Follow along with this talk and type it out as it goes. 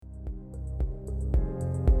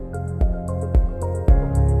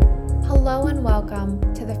Hello and welcome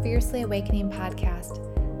to the Fiercely Awakening podcast.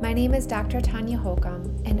 My name is Dr. Tanya Holcomb,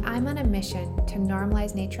 and I'm on a mission to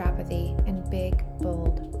normalize naturopathy in big,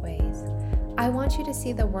 bold ways. I want you to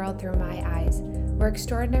see the world through my eyes, where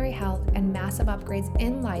extraordinary health and massive upgrades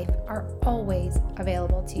in life are always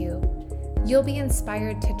available to you. You'll be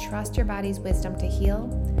inspired to trust your body's wisdom to heal,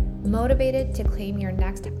 motivated to claim your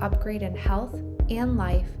next upgrade in health and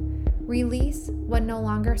life, release what no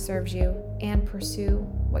longer serves you, and pursue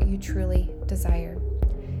what you truly desire.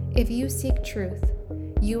 If you seek truth,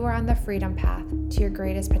 you are on the freedom path to your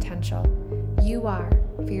greatest potential. You are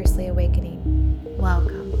fiercely awakening.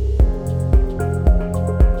 Welcome.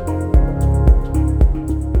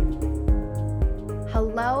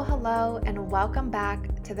 Hello, and welcome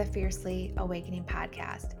back to the Fiercely Awakening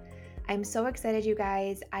podcast. I'm so excited, you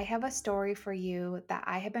guys. I have a story for you that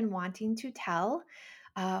I have been wanting to tell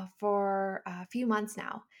for a few months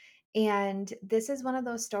now. And this is one of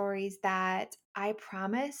those stories that I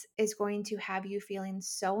promise is going to have you feeling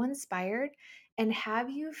so inspired and have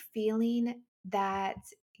you feeling that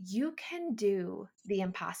you can do the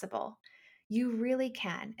impossible. You really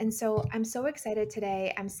can. And so I'm so excited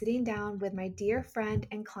today. I'm sitting down with my dear friend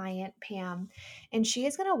and client, Pam, and she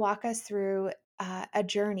is going to walk us through a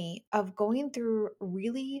journey of going through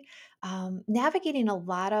really navigating a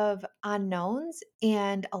lot of unknowns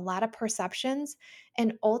and a lot of perceptions,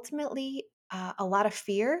 and ultimately a lot of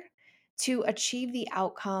fear to achieve the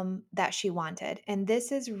outcome that she wanted. And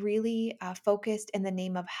this is really focused in the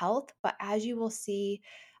name of health. But as you will see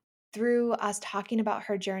through us talking about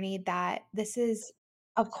her journey, that this is,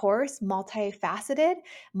 of course, multifaceted,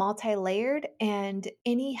 multi layered, and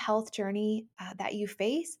any health journey that you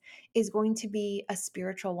face is going to be a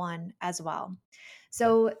spiritual one as well.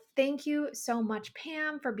 So, thank you so much,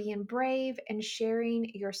 Pam, for being brave and sharing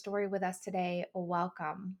your story with us today.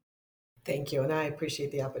 Welcome. Thank you. And I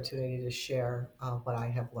appreciate the opportunity to share what I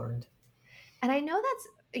have learned. And I know that's,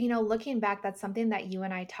 looking back, that's something that you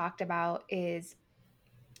and I talked about is,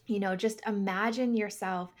 just imagine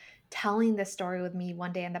yourself telling this story with me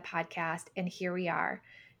one day in the podcast. And here we are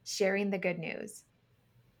sharing the good news.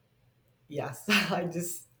 Yes,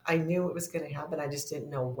 I knew it was going to happen. I just didn't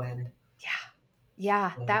know when. Yeah.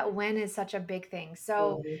 Yeah. Yeah. That when is such a big thing.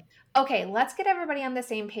 So, Mhm. okay, let's get everybody on the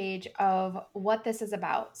same page of what this is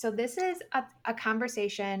about. So, this is a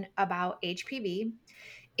conversation about HPV.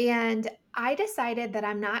 And I decided that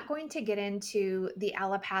I'm not going to get into the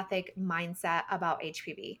allopathic mindset about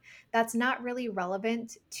HPV. That's not really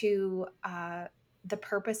relevant to the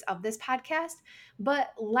purpose of this podcast.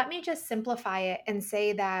 But let me just simplify it and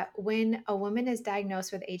say that when a woman is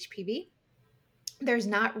diagnosed with HPV, there's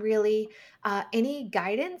not really any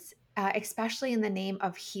guidance, especially in the name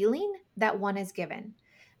of healing, that one is given.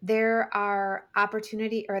 There are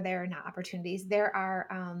opportunity, or there are not opportunities. There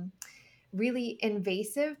are really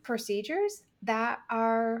invasive procedures that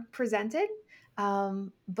are presented,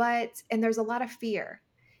 and there's a lot of fear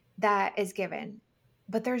that is given,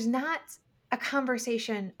 but there's not a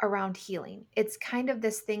conversation around healing. It's kind of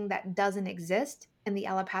this thing that doesn't exist in the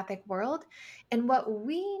allopathic world. And what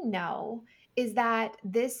we know is that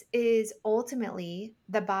this is ultimately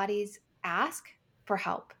the body's ask for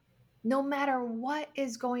help. No matter what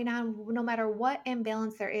is going on, no matter what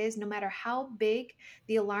imbalance there is, no matter how big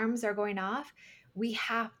the alarms are going off, we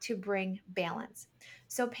have to bring balance.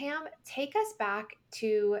 So, Pam, take us back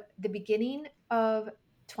to the beginning of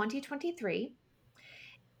 2023.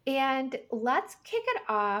 And let's kick it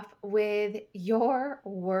off with your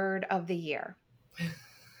word of the year.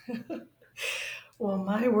 Well,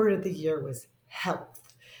 my word of the year was health.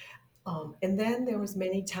 And then there was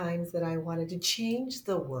many times that I wanted to change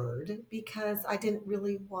the word because I didn't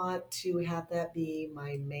really want to have that be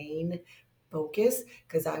my main focus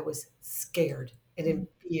because I was scared and in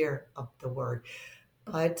fear of the word.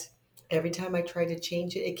 But every time I tried to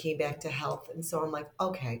change it, it came back to health. And so I'm like,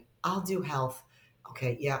 okay, I'll do health.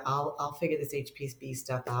 Okay, yeah, I'll figure this HPSB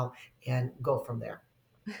stuff out and go from there.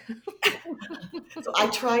 So I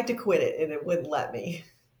tried to quit it and it wouldn't let me.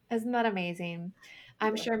 Isn't that amazing?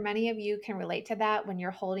 I'm Yeah. sure many of you can relate to that when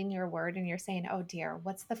you're holding your word and you're saying, oh dear,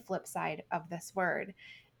 what's the flip side of this word?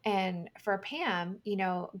 And for Pam,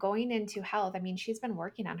 going into health, I mean, she's been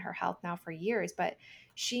working on her health now for years, but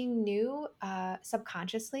she knew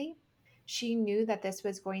subconsciously, she knew that this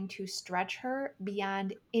was going to stretch her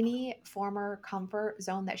beyond any former comfort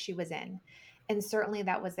zone that she was in. And certainly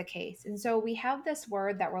that was the case. And so we have this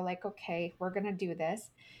word that we're like, okay, we're going to do this.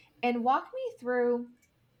 And walk me through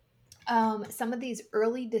some of these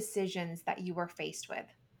early decisions that you were faced with.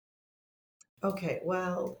 Okay,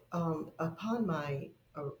 well, upon my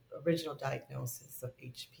original diagnosis of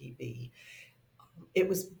HPV, It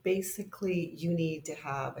was basically, you need to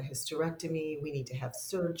have a hysterectomy, we need to have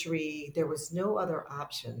surgery. There was no other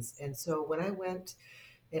options. And so when I went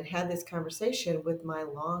and had this conversation with my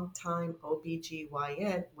longtime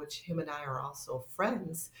OBGYN, which him and I are also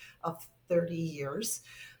friends of 30 years,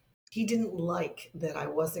 he didn't like that I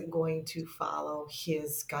wasn't going to follow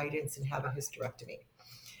his guidance and have a hysterectomy.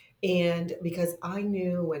 And because I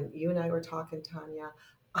knew when you and I were talking, Tanya,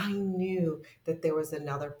 I knew that there was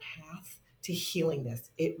another path to healing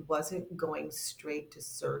this. It wasn't going straight to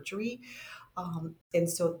surgery. And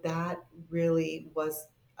so that really was,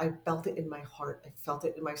 I felt it in my heart, I felt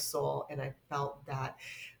it in my soul, and I felt that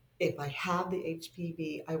if I have the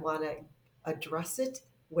HPV, I want to address it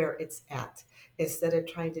where it's at instead of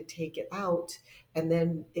trying to take it out. And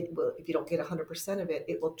then it will, if you don't get 100% of it,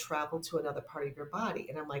 it will travel to another part of your body.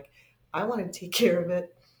 And I'm like, I want to take care of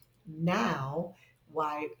it now,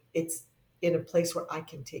 why it's in a place where I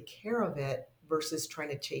can take care of it versus trying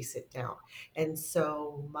to chase it down. And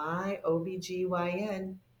so my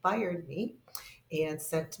OBGYN fired me and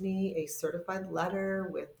sent me a certified letter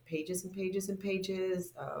with pages and pages and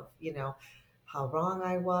pages of, how wrong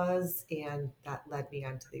I was. And that led me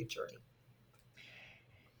onto the journey.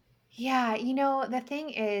 Yeah, the thing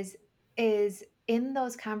is in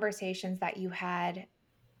those conversations that you had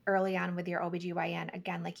early on with your OBGYN,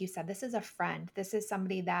 again, like you said, this is a friend. This is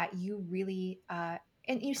somebody that you really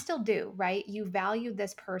and you still do, right? You value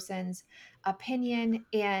this person's opinion,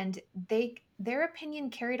 and their opinion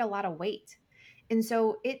carried a lot of weight. And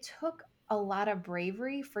so it took a lot of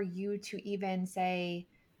bravery for you to even say,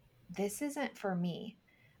 this isn't for me.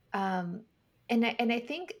 Um, and I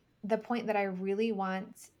think the point that I really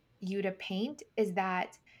want you to paint is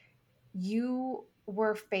that you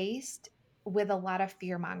were faced with a lot of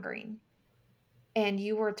fear mongering, and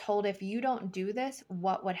you were told if you don't do this,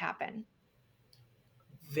 what would happen?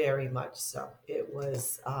 Very much so.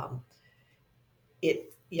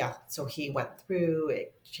 Yeah. So he went through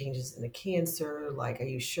it, changes into cancer. Like, are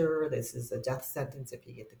you sure this is a death sentence if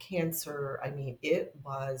you get the cancer? I mean, it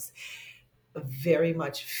was very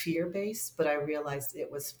much fear based, but I realized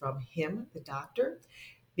it was from him, the doctor,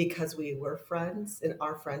 because we were friends and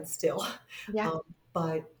are friends still. Yeah,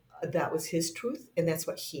 But that was his truth, and that's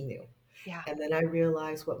what he knew. yeah. And then I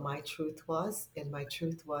realized what my truth was, and my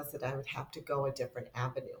truth was that I would have to go a different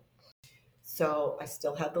avenue. So I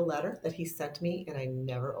still had the letter that he sent me, and I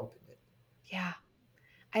never opened it. Yeah.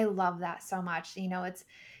 I love that so much. She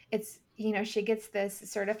gets this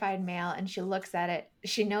certified mail and she looks at it.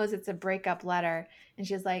 She knows it's a breakup letter and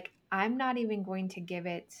she's like, I'm not even going to give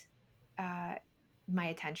it uh my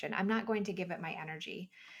attention. I'm not going to give it my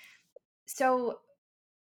energy. So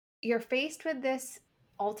you're faced with this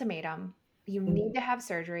ultimatum. You need Mhm, to have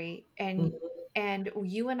surgery, mhm, and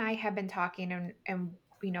you and I have been talking, and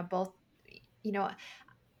both, you know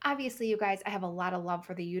obviously, you guys, I have a lot of love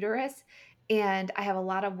for the uterus, and I have a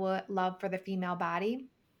lot of love for the female body.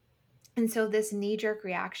 And so, this knee jerk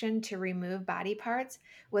reaction to remove body parts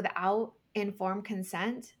without informed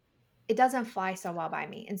consent, it doesn't fly so well by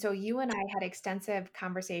me. And so, you and I had extensive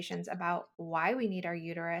conversations about why we need our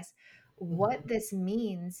uterus, what mhm, this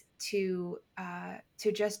means to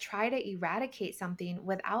just try to eradicate something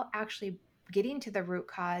without actually getting to the root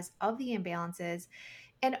cause of the imbalances.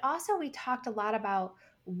 And also, we talked a lot about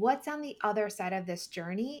what's on the other side of this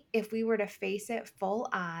journey if we were to face it full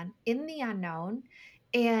on in the unknown,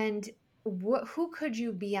 and who could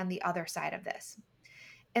you be on the other side of this?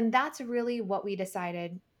 And that's really what we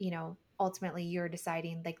decided. Ultimately, you're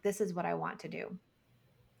deciding, like, this is what I want to do.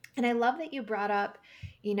 And I love that you brought up,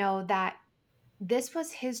 that this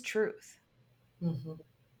was his truth, mhm.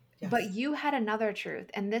 but Yes. you had another truth.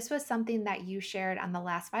 And this was something that you shared on the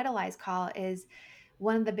last Vitalize call, is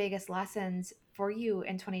one of the biggest lessons for you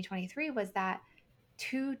in 2023 was that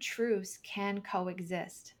two truths can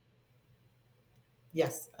coexist.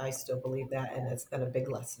 Yes, I still believe that, and it's been a big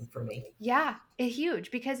lesson for me. Yeah,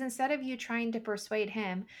 huge, because instead of you trying to persuade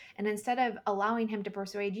him and instead of allowing him to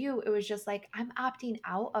persuade you, it was just like, I'm opting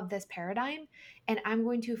out of this paradigm and I'm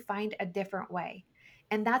going to find a different way.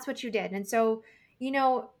 And that's what you did. And so,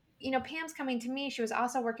 Pam's coming to me. She was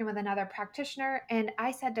also working with another practitioner. And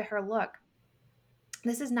I said to her, look,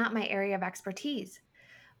 this is not my area of expertise.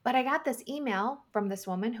 But I got this email from this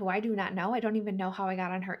woman who I do not know. I don't even know how I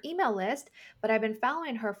got on her email list, but I've been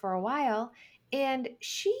following her for a while. And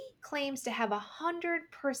she claims to have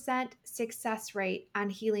 100% success rate on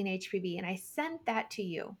healing HPV. And I sent that to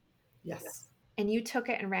you, Yes. and you took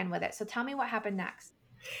it and ran with it. So tell me what happened next.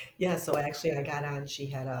 Yeah, so actually I got on, she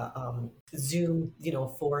had a Zoom,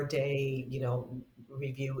 4 day,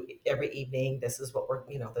 review every evening. This is what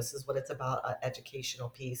this is what it's about, an educational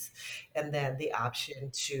piece. And then the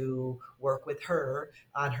option to work with her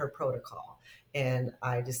on her protocol. And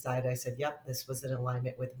I decided, I said, yep, this was in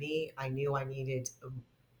alignment with me. I knew I needed,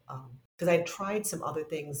 because I tried some other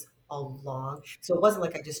things along. So it wasn't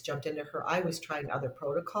like I just jumped into her. I was trying other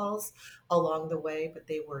protocols along the way, but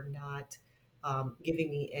they were not giving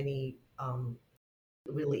me any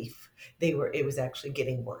relief. It was actually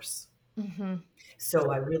getting worse. Mhm.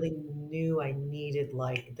 So I really knew I needed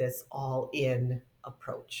like this all in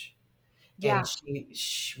approach. Yeah.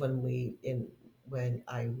 And when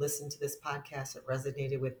I listened to this podcast, it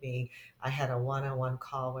resonated with me. I had a one-on-one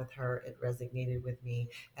call with her. It resonated with me.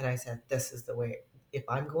 And I said, this is the way, if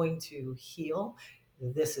I'm going to heal,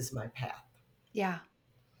 this is my path. Yeah.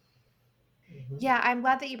 Mhm. Yeah, I'm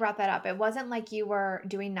glad that you brought that up. It wasn't like you were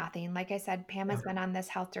doing nothing. Like I said, Pam Yeah. has been on this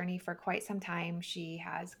health journey for quite some time. She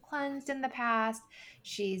has cleansed in the past.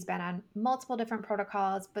 She's been on multiple different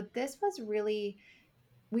protocols, but this was really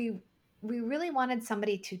we we really wanted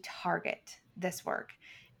somebody to target this work.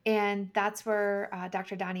 And that's where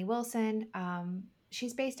Dr. Donnie Wilson, is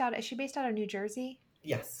she based out of New Jersey?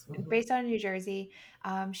 Yes. Hmm. Based out of New Jersey.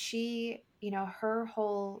 She, her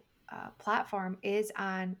whole platform is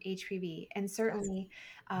on HPV. And Yes. certainly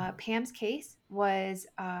Mhm. Pam's case was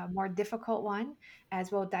a more difficult one,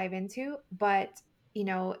 as we'll dive into. But,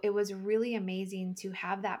 it was really amazing to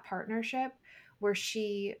have that partnership where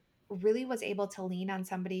she really was able to lean on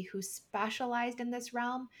somebody who specialized in this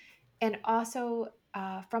realm and also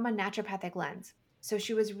from a naturopathic lens. So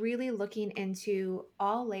she was really looking into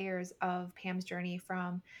all layers of Pam's journey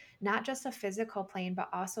from not just a physical plane, but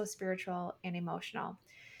also spiritual and emotional.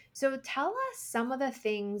 So tell us some of the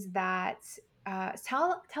things that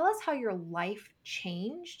tell us how your life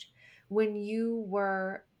changed when you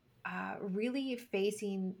were really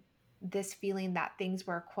facing this feeling that things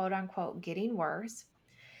were quote unquote getting worse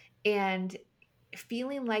and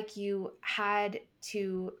feeling like you had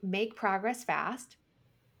to make progress fast,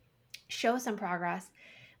 show some progress.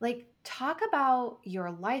 Like, talk about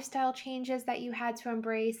your lifestyle changes that you had to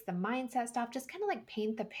embrace, the mindset stuff, just kind of like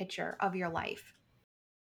paint the picture of your life.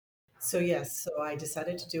 So yes, so I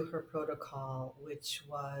decided to do her protocol, which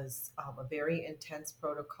was a very intense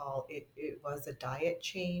protocol. It was a diet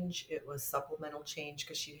change. It was supplemental change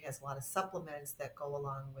because she has a lot of supplements that go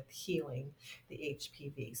along with healing the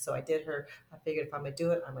HPV. So I did her. I figured if I'm gonna do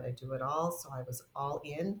it, I'm gonna do it all. So I was all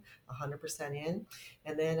in, 100% in.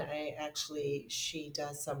 And then she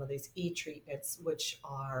does some of these treatments, which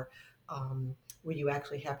are where you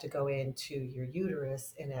actually have to go into your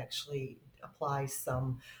uterus and actually apply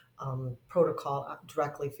some protocol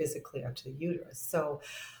directly physically onto the uterus. So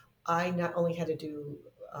I not only had to do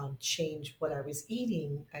change what I was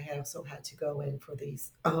eating, I also had to go in for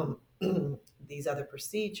these these other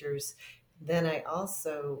procedures. Then I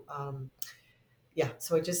also yeah,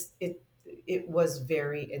 so it was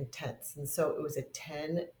very intense, and so it was a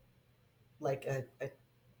 10 like a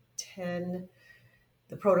 10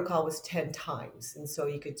 the protocol was 10 times. And so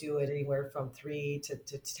you could do it anywhere from 3 to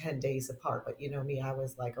 10 days apart. But you know me, I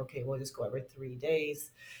was like, okay, we'll just go every 3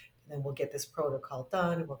 days and then we'll get this protocol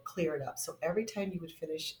done and we'll clear it up. So every time you would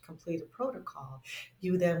complete a protocol,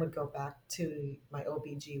 you then would go back to my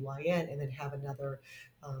OBGYN and then have another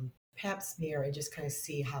pap smear and just kind of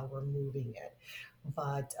see how we're moving it.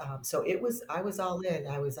 But so I was all in.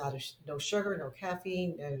 I was out of no sugar, no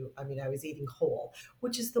caffeine. No, I mean, I was eating whole,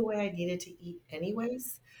 which is the way I needed to eat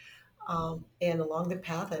anyways. And along the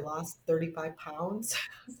path, I lost 35 pounds.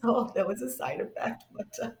 So that was a side effect.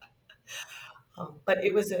 But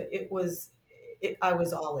I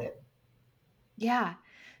was all in. Yeah.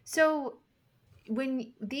 So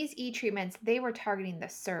when these treatments, they were targeting the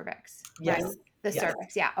cervix, right? Yes, The yes.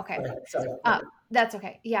 cervix. Yeah. Okay. Sorry. Yeah. That's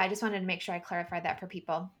okay. Yeah. I just wanted to make sure I clarified that for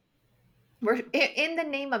people. We're in the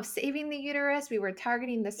name of saving the uterus, we were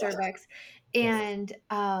targeting the Yes, cervix. yes.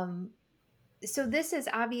 And so this is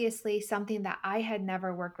obviously something that I had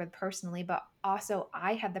never worked with personally, but also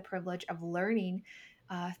I had the privilege of learning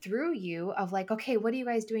through you of like, okay, what are you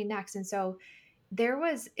guys doing next? And so it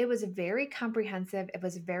was very comprehensive. It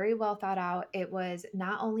was very well thought out. It was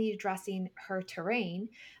not only addressing her terrain,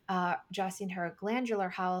 addressing her glandular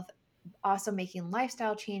health, also making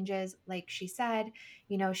lifestyle changes. Like she said,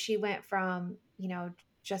 she went from,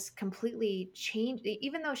 just completely changed,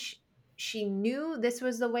 even though she knew this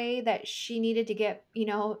was the way that she needed to get,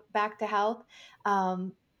 back to health.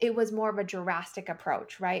 It was more of a drastic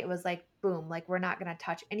approach, right? It was like, boom, like we're not going to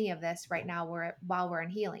touch any of this right now. While we're in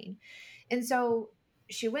healing. And so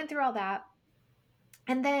she went through all that.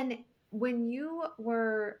 And then when you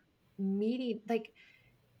were meeting, like,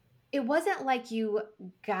 it wasn't like you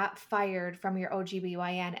got fired from your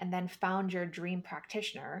OGBYN and then found your dream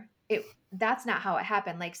practitioner. That's not how it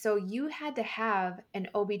happened. Like, so you had to have an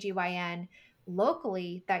OBGYN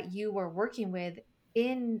locally that you were working with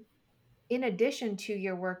in in addition to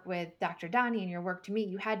your work with Dr. Donnie and your work to me.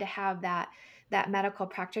 You had to have that medical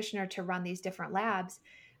practitioner to run these different labs.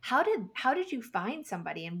 How did you find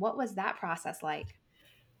somebody, and what was that process like?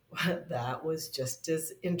 That was just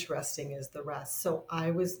as interesting as the rest. So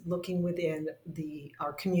I was looking within the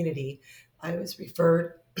our community. I was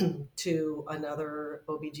referred to another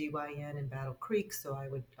OBGYN in Battle Creek. So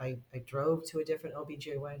I drove to a different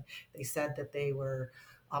OBGYN. They said that they were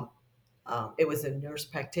um, it was a nurse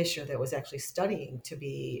practitioner that was actually studying to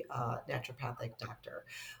be a naturopathic doctor.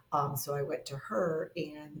 So I went to her,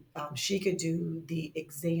 and she could do the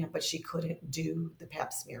exam, but she couldn't do the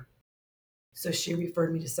pap smear. So she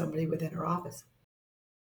referred me to somebody within her office,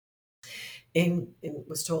 and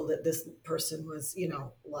was told that this person was,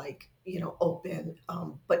 open,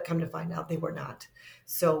 but come to find out they were not.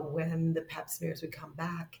 So when the pap smears would come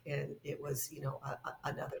back and it was,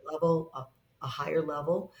 another level, a higher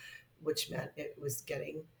level, which meant it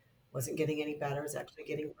wasn't getting any better. It's actually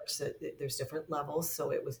getting worse. There's different levels. So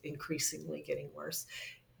it was increasingly getting worse.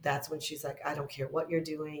 That's when she's like, I don't care what you're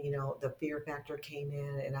doing. The fear factor came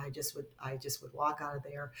in, and I just would walk out of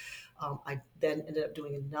there. I then ended up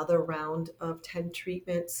doing another round of 10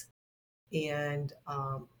 treatments, and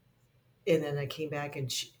and then I came back,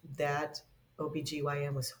 and that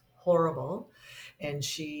OBGYN was horrible. And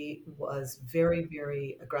she was very,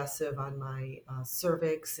 very aggressive on my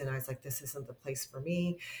cervix. And I was like, this isn't the place for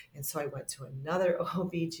me. And so I went to another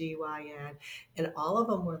OBGYN, and all of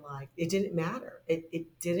them were like, it didn't matter.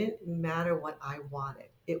 It didn't matter what I wanted.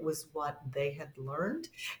 It was what they had learned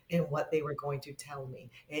and what they were going to tell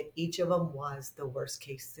me. And each of them was the worst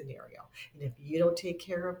case scenario. And if you don't take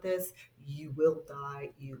care of this, you will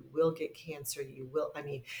die, you will get cancer, you will, I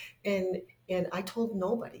mean, and I told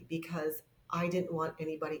nobody because I didn't want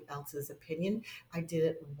anybody else's opinion. I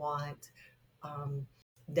didn't want um,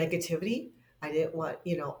 negativity. I didn't want,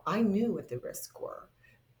 I knew what the risks were,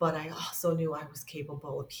 but I also knew I was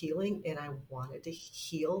capable of healing, and I wanted to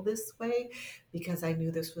heal this way because I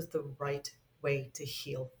knew this was the right way to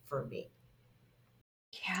heal for me.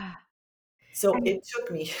 Yeah. So And it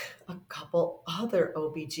took me a couple other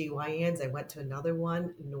OBGYNs. I went to another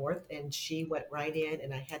one north, and she went right in,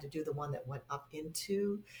 and I had to do the one that went up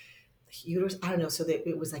into the uterus. I don't know. So that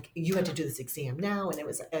it was like, you had to do this exam now. And it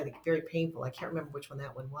was like, very painful. I can't remember which one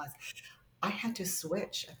that one was. I had to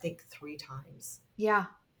switch, I think, 3 times. yeah.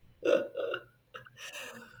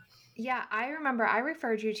 Yeah, I remember I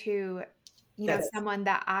referred you to, That's, someone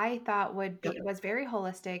that I thought would yep. be was very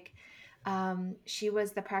holistic. She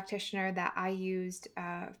was the practitioner that I used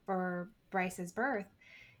for Bryce's birth.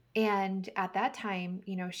 And at that time,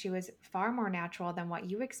 she was far more natural than what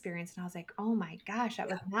you experienced. And I was like, oh my gosh, that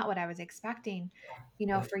was Yeah. not what I was expecting,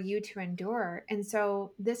 Yeah. for you to endure. And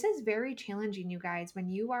so this is very challenging, you guys, when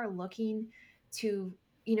you are looking to,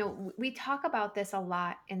 we talk about this a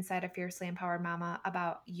lot inside of Fiercely Empowered Mama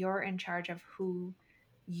about you're in charge of who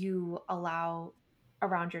you allow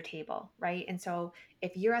around your table, right? And so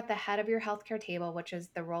if you're at the head of your healthcare table, which is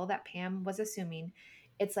the role that Pam was assuming,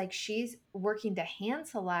 it's like she's working to hand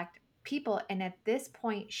select people. And at this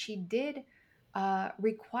point, she did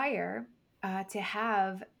require to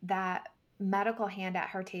have that medical hand at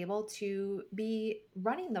her table to be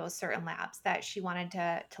running those certain labs that she wanted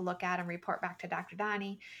to look at and report back to Dr.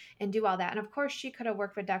 Donnie and do all that. And of course, she could have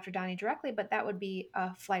worked with Dr. Donnie directly, but that would be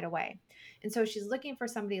a flight away. And so she's looking for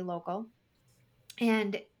somebody local.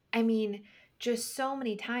 And I mean, just so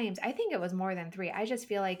many times, I think it was more than 3. I just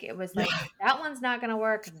feel like it was like, Yeah. that one's not gonna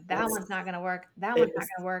work, It that was, one's not gonna work, that one's it not was,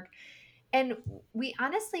 gonna work. And we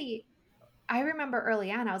honestly, I remember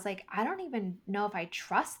early on, I was like, I don't even know if I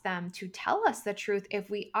trust them to tell us the truth if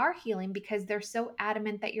we are healing because they're so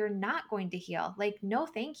adamant that you're not going to heal. Like, no,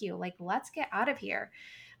 thank you. Like, let's get out of here.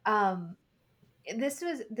 Um, this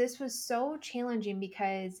was so challenging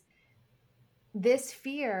because this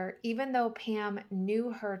fear, even though Pam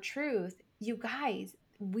knew her truth, you guys,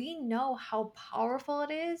 we know how powerful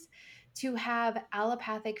it is to have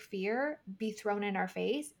allopathic fear be thrown in our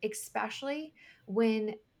face, especially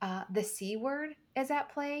when the C word is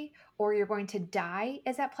at play or you're going to die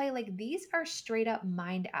is at play. Like these are straight up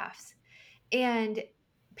mind F's. And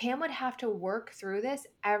Pam would have to work through this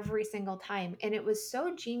every single time. And it was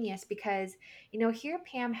so genius because, here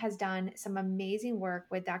Pam has done some amazing work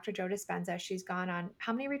with Dr. Joe Dispenza. She's gone on,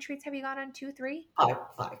 how many retreats have you gone on? 2, 3? five,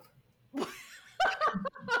 five.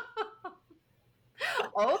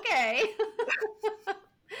 Okay.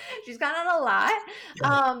 She's gone on a lot.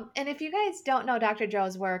 Yeah, And if you guys don't know Dr.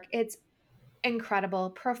 Joe's work, it's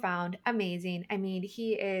incredible, profound, amazing. I mean,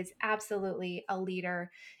 he is absolutely a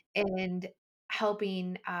leader in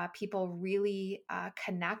helping people really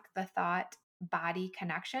connect the thought body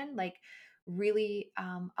connection, like really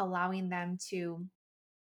allowing them to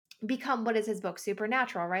become what is his book?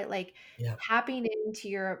 Supernatural, right? Like yeah, tapping into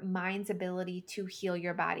your mind's ability to heal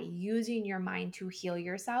your body, using your mind to heal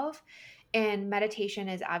yourself. And meditation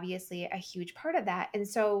is obviously a huge part of that. And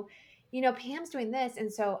so, Pam's doing this.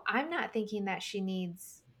 And so I'm not thinking that she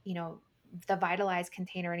needs, the vitalized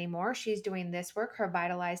container anymore. She's doing this work. Her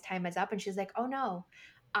vitalized time is up. And she's like, oh no,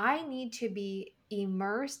 I need to be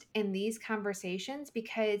immersed in these conversations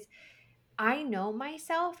because I know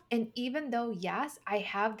myself. And even though, yes, I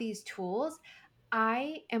have these tools,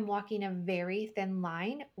 I am walking a very thin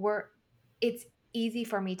line where it's easy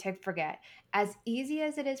for me to forget. As easy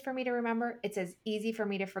as it is for me to remember, it's as easy for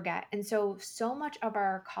me to forget. And so much of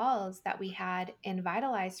our calls that we had in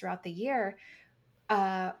Vitalize throughout the year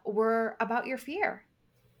were about your fear.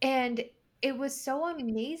 And it was so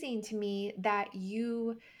amazing to me that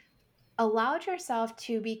you allowed yourself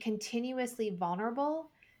to be continuously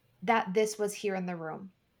vulnerable, that this was here in the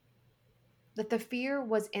room, that the fear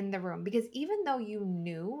was in the room. Because even though you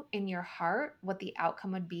knew in your heart what the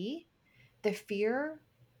outcome would be, the fear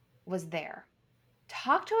was there.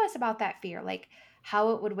 Talk to us about that fear, like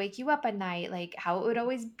how it would wake you up at night, like how it would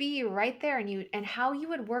always be right there, and how you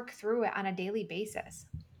would work through it on a daily basis.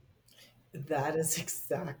 that is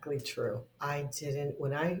exactly true. I didn't,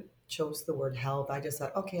 when I chose the word health, I just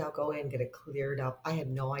thought, okay, I'll go in and get it cleared up. I had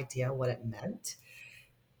no idea what it meant.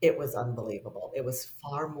 It was unbelievable. It was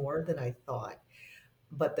far more than I thought.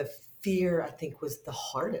 But the fear, I think, was the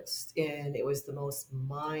hardest. And it was the most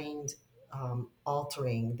mind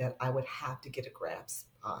altering that I would have to get a grasp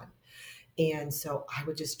on. And so I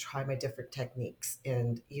would just try my different techniques.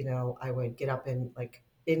 And, I would get up and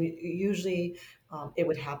and usually it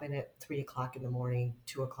would happen at 3 o'clock in the morning,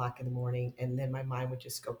 2 o'clock in the morning. And then my mind would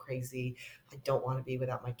just go crazy. I don't want to be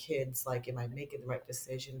without my kids. Like, am I making the right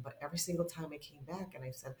decision? But every single time I came back and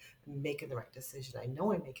I said, I'm making the right decision. I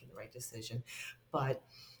know I'm making the right decision. But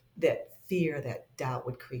that fear, that doubt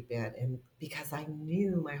would creep in. And because I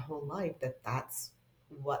knew my whole life that that's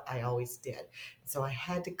what I always did. So I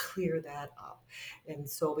had to clear that up. And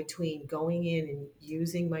so between going in and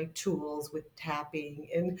using my tools with tapping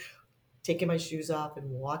and taking my shoes off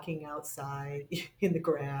and walking outside in the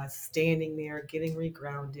grass, standing there, getting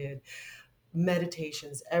regrounded,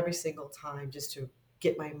 meditations every single time just to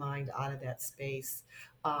get my mind out of that space.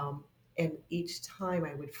 And each time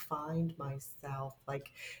I would find myself, like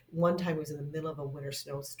one time I was in the middle of a winter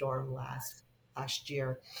snowstorm last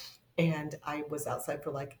year, and I was outside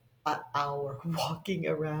for like an hour walking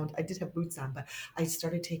around. I did have boots on, but I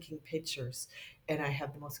started taking pictures, and I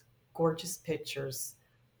have the most gorgeous pictures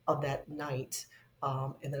of that night.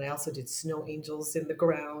 And then I also did snow angels in the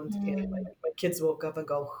ground. And Mm. my kids woke up and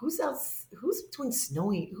go, "Who's else? Who's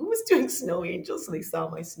doing Who was doing snow angels?" So they saw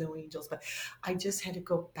my snow angels. But I just had to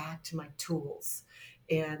go back to my tools,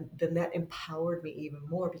 and then that empowered me even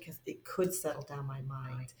more because it could settle down my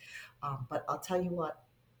mind. But I'll tell you what,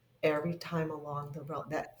 every time along the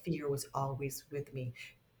road, that fear was always with me.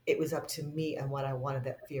 It was up to me and what I wanted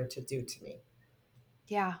that fear to do to me.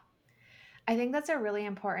 Yeah. I think that's a really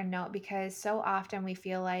important note because so often we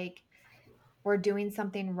feel like we're doing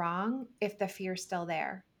something wrong if the fear's still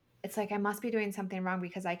there. It's like, I must be doing something wrong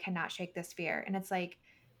because I cannot shake this fear. And it's like,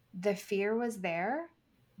 the fear was there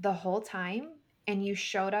the whole time, and you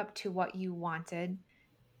showed up to what you wanted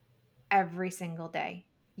every single day.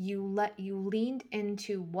 You leaned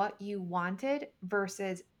into what you wanted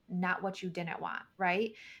versus not what you didn't want,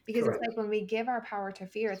 right? Because it's Correct. like when we give our power to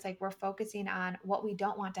fear, it's like we're focusing on what we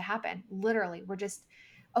don't want to happen. Literally, we're just,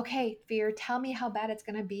 okay, fear, tell me how bad it's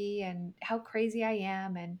going to be and how crazy I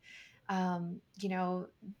am. And, um, you know,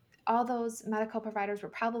 all those medical providers were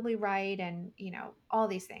probably right. And, all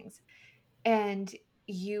these things. And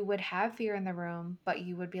you would have fear in the room, but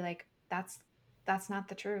you would be like, that's not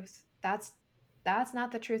the truth. That's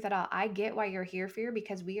not the truth at all. I get why you're here, fear,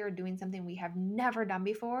 because we are doing something we have never done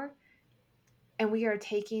before. And we are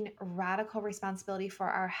taking radical responsibility for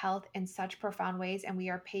our health in such profound ways. And we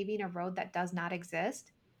are paving a road that does not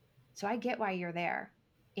exist. So I get why you're there.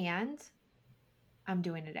 And I'm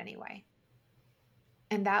doing it anyway.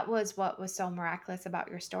 And that was what was so miraculous about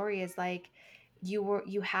your story is like you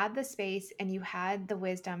had the space and you had the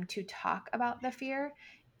wisdom to talk about the fear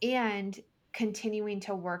and continuing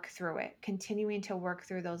to work through it, continuing to work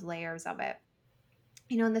through those layers of it.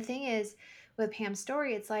 And the thing is with Pam's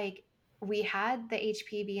story, it's like we had the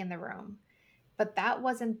HPV in the room, but that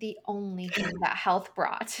wasn't the only thing that health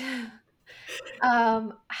brought.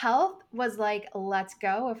 Health was like, let's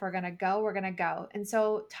go. If we're gonna go, we're gonna go. And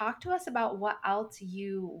so talk to us about what else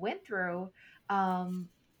you went through um,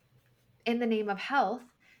 in the name of health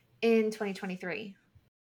in 2023.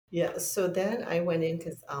 Yeah, so then I went in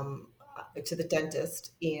because to the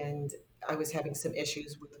dentist, and I was having some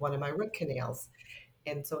issues with one of my root canals.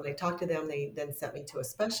 And so when I talked to them, they then sent me to a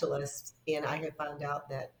specialist, and I had found out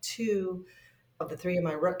that two of the three of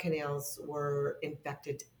my root canals were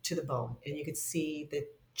infected to the bone, and you could see the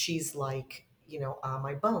cheese-like, on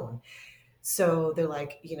my bone. So they're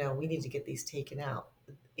like, we need to get these taken out.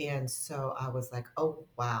 And so I was like, oh,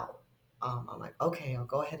 wow. I'm like, okay, I'll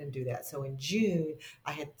go ahead and do that. So in June,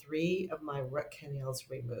 I had three of my root canals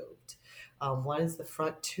removed. One is the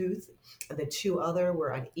front tooth, and the two other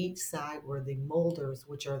were on each side were the molders,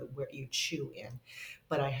 which are where you chew in.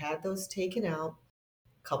 But I had those taken out.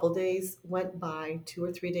 Couple days went by, 2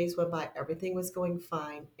 or 3 days went by, everything was going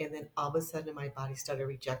fine, and then all of a sudden my body started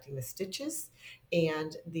rejecting the stitches,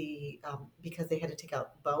 and because they had to take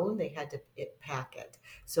out bone, they had to pack it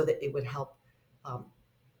so that it would help um,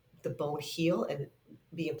 the bone heal and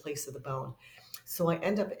be in place of the bone. So I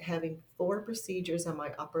end up having 4 procedures on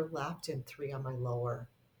my upper left and 3 on my lower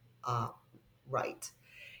uh, right,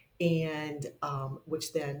 and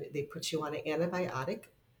which then they put you on an antibiotic,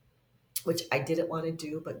 which I didn't want to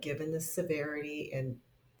do, but given the severity and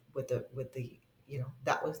with the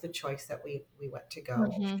that was the choice that we went to go.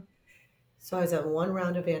 Mhm. So I was on one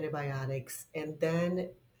round of antibiotics, and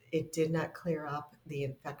then it did not clear up the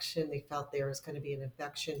infection. They felt there was going to be an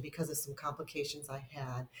infection because of some complications I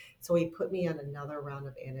had. So he put me on another round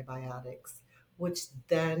of antibiotics, which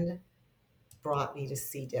then brought me to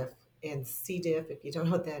C. diff. And C. diff, if you don't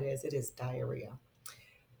know what that is, it is diarrhea.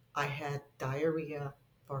 I had diarrhea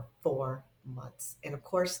for 4 months. And of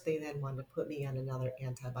course, they then wanted to put me on another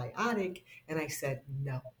antibiotic. And I said,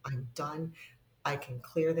 no, I'm done. I can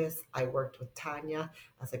clear this. I worked with Tanya.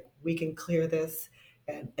 I was like, we can clear this.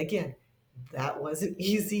 And again, that wasn't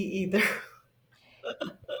easy either.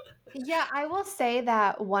 Yeah, I will say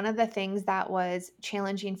that one of the things that was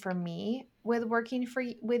challenging for me with working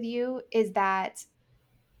with you is that,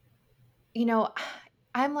 you know,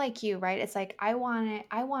 I'm like you, right? It's like I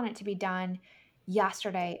want it to be done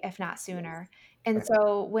yesterday, if not Yes. sooner. And Right.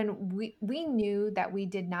 so when we knew that we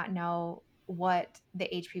did not know what the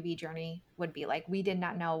HPV journey would be like. We did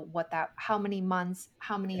not know what that how many months,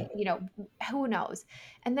 how Yeah. many, who knows.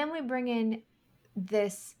 And then we bring in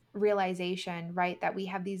this realization, right, that we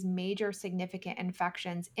have these major significant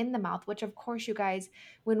infections in the mouth, which, of course, you guys,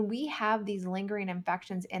 when we have these lingering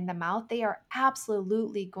infections in the mouth, they are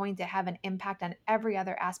absolutely going to have an impact on every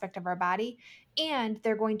other aspect of our body, and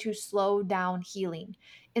they're going to slow down healing.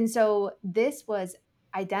 And so this was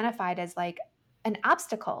identified as like an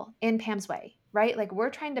obstacle in Pam's way, right? Like we're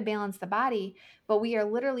trying to balance the body, but we are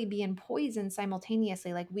literally being poisoned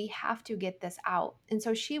simultaneously. Like we have to get this out. And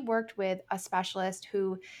so she worked with a specialist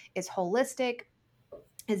who is holistic,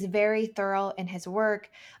 is very thorough in his work,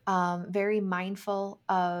 very mindful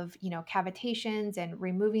of cavitations and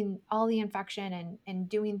removing all the infection and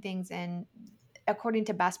doing things in according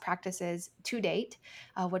to best practices to date,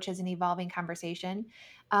 which is an evolving conversation.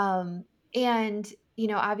 And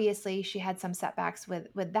obviously, she had some setbacks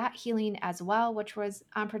with that healing as well, which was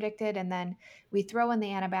unpredicted. And then we throw in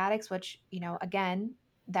the antibiotics, which again,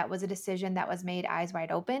 that was a decision that was made eyes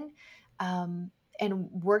wide open. And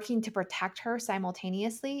working to protect her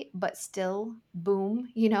simultaneously, but still, boom,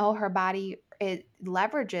 her body it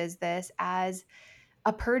leverages this as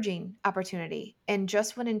a purging opportunity and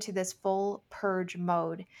just went into this full purge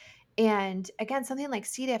mode. And again, something like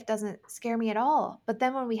C. diff doesn't scare me at all. But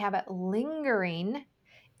then when we have it lingering,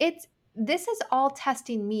 it's this is all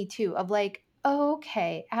testing me too of like,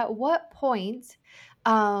 okay, at what point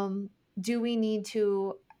um do we need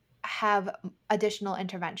to have additional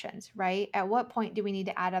interventions, right? At what point do we need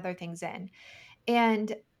to add other things in?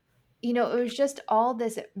 And it was just all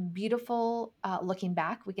this beautiful, looking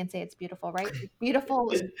back, we can say it's beautiful, right?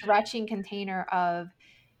 Beautiful stretching container of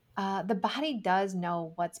the body does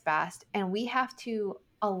know what's best. And we have to,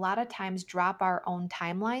 a lot of times, drop our own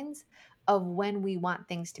timelines of when we want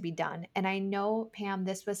things to be done. And I know, Pam,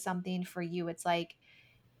 this was something for you. It's like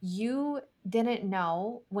you didn't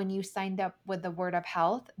know when you signed up with the Word of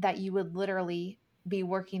Health that you would literally be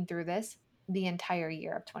working through this the entire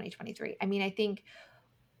year of 2023. I mean, I think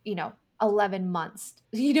 11 months,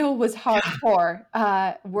 was hardcore,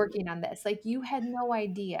 working on this. Like, you had no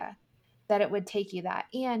idea that it would take you that.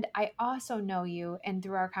 And I also know you, and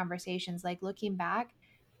through our conversations, like, looking back,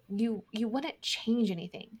 you wouldn't change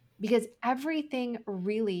anything because everything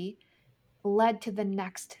really led to the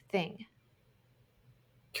next thing.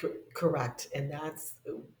 Correct. And that's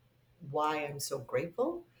why I'm so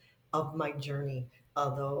grateful of my journey.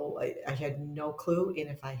 Although I had no clue, and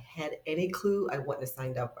if I had any clue, I wouldn't have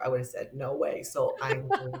signed up. I would have said no way. So I'm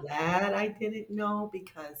glad I didn't know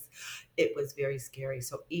because it was very scary.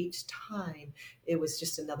 So each time it was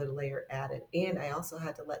just another layer added. And I also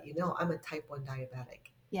had to let you know I'm a type 1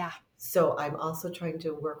 diabetic. Yeah. So I'm also trying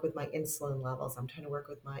to work with my insulin levels. I'm trying to work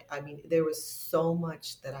with my, I mean, there was so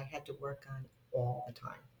much that I had to work on all the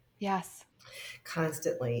time, Yes.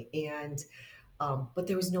 constantly. And but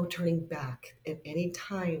there was no turning back. At any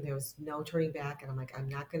time, there was no turning back. And I'm like, I'm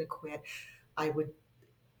not going to quit. I would,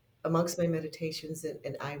 amongst my meditations,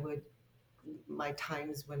 and I would, my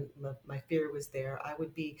times when my fear was there, I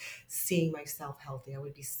would be seeing myself healthy. I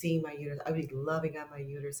would be seeing my uterus. I would be loving on my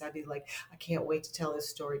uterus. I'd be like, I can't wait to tell this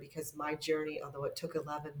story because my journey, although it took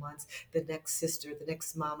 11 months, the next sister, the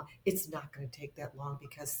next mama, it's not going to take that long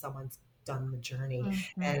because someone's done the journey. Mhm.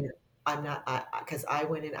 And I'm not, because I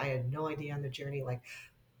went in, I had no idea on the journey. Like,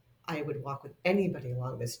 I would walk with anybody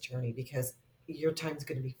along this journey because your time's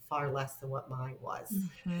going to be far less than what mine was.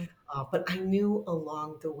 Mhm. But I knew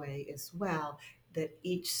along the way as well that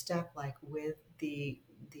each step, like with the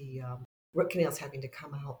root canals having to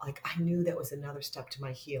come out, like I knew that was another step to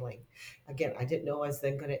my healing. Again, I didn't know I was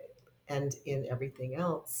then going to end in everything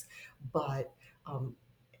else, but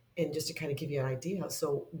and just to kind of give you an idea,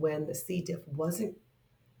 so when the C. diff wasn't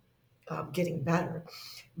getting better,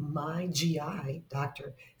 my GI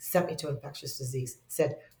doctor sent me to infectious disease,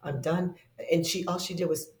 said, I'm done. And she, all she did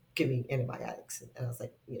was give me antibiotics. And I was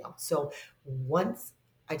like, you know, so once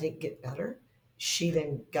I didn't get better, she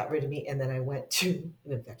then got rid of me. And then I went to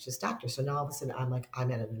an infectious doctor. So now all of a sudden I'm like,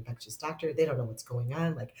 I'm at an infectious doctor. They don't know what's going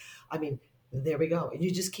on. Like, I mean, there we go. And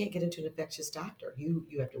you just can't get into an infectious doctor. You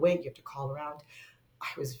have to wait. You have to call around.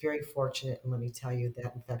 I was very fortunate, and let me tell you,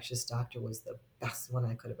 that infectious doctor was the best one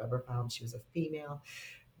I could have ever found. She was a female.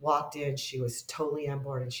 Walked in, she was totally on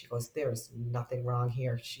board, and she goes, "There's nothing wrong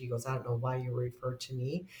here." She goes, "I don't know why you referred to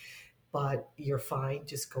me, but you're fine.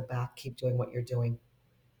 Just go back, keep doing what you're doing."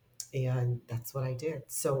 And that's what I did.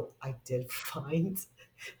 So I did find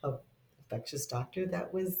a infectious doctor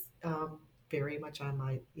that was very much on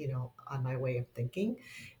my, you know, on my way of thinking.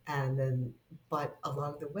 And then, but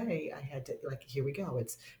along the way, I had to, like, here we go.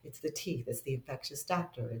 It's the teeth. It's the infectious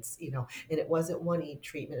doctor. It's, you know, and it wasn't one E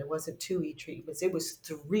treatment. It wasn't two E treatments. It was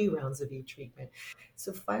 3 rounds of E treatment.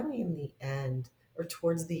 So finally, in the end, or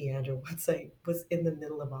towards the end, or once I was in the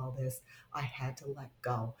middle of all this, I had to let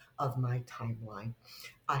go of my timeline.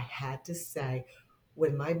 I had to say,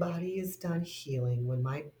 when my body is done healing, when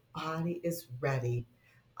my body is ready,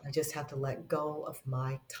 I just have to let go of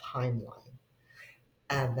my timeline.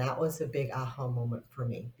 And that was a big aha moment for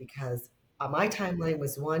me because my timeline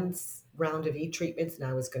was round of treatments and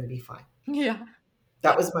I was going to be fine. Yeah.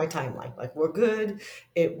 That was my timeline. Like, we're good.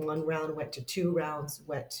 It one round went to 2 rounds,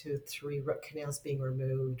 went to 3 root canals being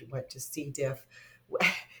removed, went to C. diff.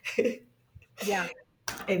 Yeah.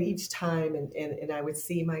 And each time, and I would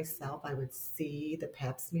see myself, I would see the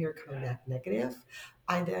pap smear coming back negative.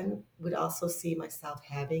 I then would also see myself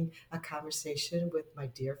having a conversation with my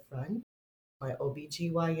dear friend, my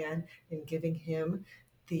OBGYN, and giving him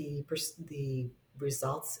the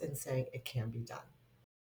results and saying it can be done.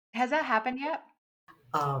 Has that happened yet?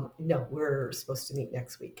 No, we're supposed to meet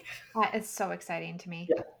next week. That is so exciting to me.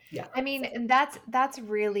 Yeah, yeah. I mean, So, and that's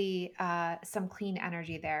really, some clean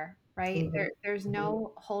energy there, right? mhm, There's mhm.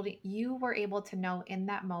 no holding you were able to know in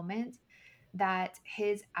that moment that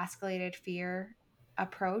his escalated fear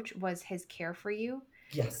approach was his care for you.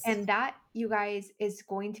 Yes, And that, you guys, is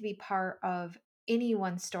going to be part of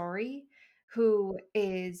anyone's story who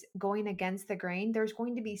is going against the grain. There's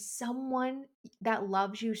going to be someone that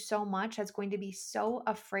loves you so much that's going to be so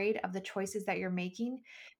afraid of the choices that you're making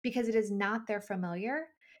because it is not their familiar.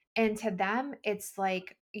 And to them, it's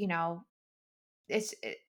like, it's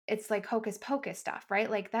it's like hocus pocus stuff,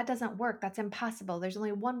 right? Like that doesn't work. That's impossible. There's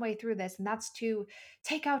only one way through this, and that's to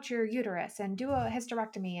take out your uterus and do a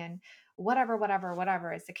hysterectomy and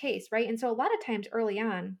whatever is the case, right? And so a lot of times early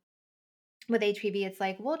on with HPV, it's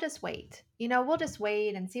like, we'll just wait. We'll just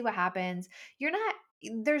wait and see what happens. You're not,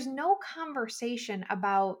 there's no conversation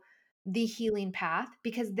about the healing path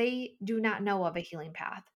because they do not know of a healing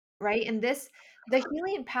path, right? And the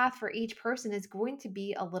healing path for each person is going to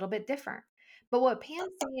be a little bit different. But what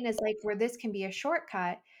Pam's saying is like where this can be a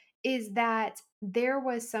shortcut is that there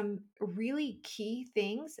was some really key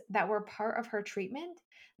things that were part of her treatment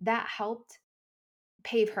that helped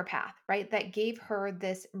pave her path, right? That gave her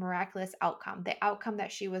this miraculous outcome. The outcome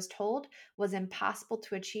that she was told was impossible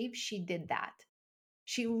to achieve, she did that.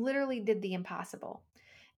 She literally did the impossible.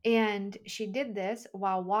 And she did this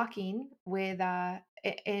while walking with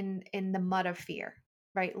in the mud of fear,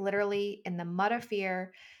 right? Literally in the mud of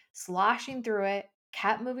fear, sloshing through it,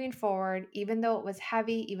 kept moving forward even though it was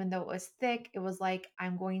heavy, even though it was thick. It was like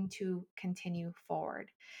I'm going to continue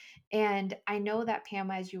forward. And I know that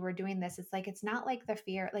Pam, as you were doing this, it's like it's not like the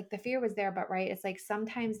fear was there, but right, it's like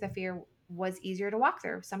sometimes the fear was easier to walk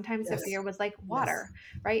through. Sometimes the Yes. fear was like Yes. water,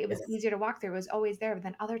 right? It was Yes. easier to walk through. It was always there. But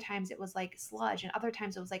then other times it was like sludge, and other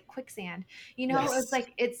times it was like quicksand. It's Yes.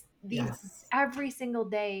 like it's these Yes. every single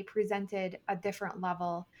day presented a different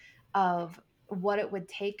level of what it would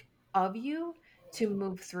take of you to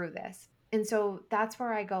move through this. And so that's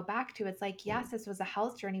where I go back to. It's like, yes, this was a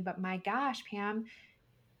health journey, but my gosh, Pam,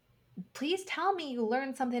 please tell me you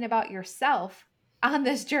learned something about yourself on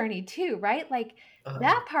this journey too, right? Like Uh,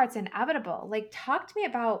 that part's inevitable. Like talk to me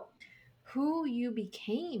about who you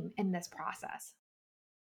became in this process.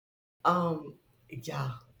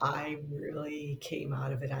 yeah, I really came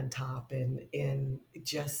out of it on top, and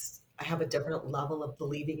just I have a different level of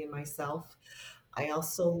believing in myself. I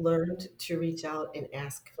also learned to reach out and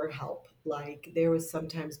ask for help. Like there was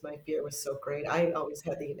sometimes my fear was so great. I always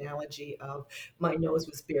had the analogy of my nose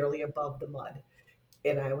was barely above the mud.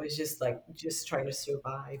 And I was just like, just trying to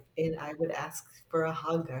survive. And I would ask for a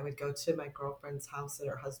hug. I would go to my girlfriend's house, and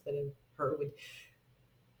her husband and her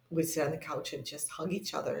would sit on the couch and just hug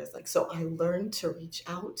each other. It's like, so I learned to reach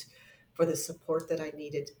out for the support that I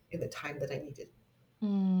needed in the time that I needed.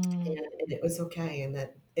 Mm, And it was okay.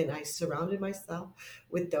 And I surrounded myself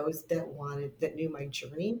with those that knew my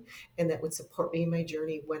journey and that would support me in my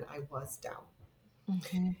journey when I was down.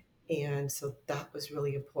 mhm, And so that was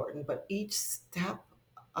really important. But each step,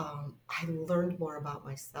 I learned more about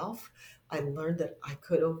myself. I learned that I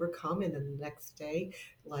could overcome. And then the next day,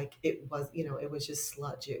 like it was, it was just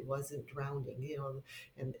sludge. It wasn't drowning,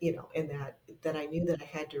 and that I knew that I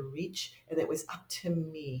had to reach, and it was up to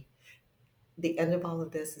me. The end of all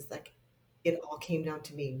of this is like, it all came down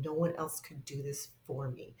to me. No one else could do this for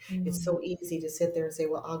me. It's mm. so easy to sit there and say,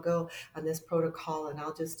 well, I'll go on this protocol and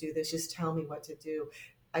I'll just do this. Just tell me what to do.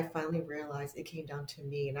 I finally realized it came down to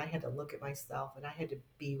me, and I had to look at myself, and I had to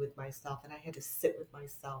be with myself, and I had to sit with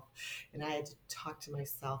myself, and I had to talk to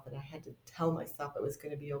myself, and I had to tell myself it was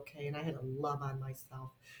going to be okay, and I had to love on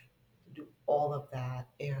myself to do all of that.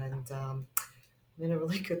 And I'm in a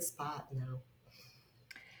really good spot now.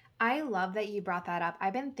 I love that you brought that up.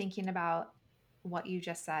 I've been thinking about what you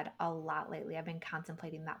just said a lot lately. I've been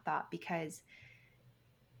contemplating that thought because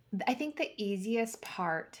I think the easiest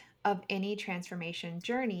part of any transformation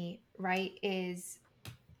journey, right, is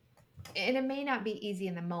and it may not be easy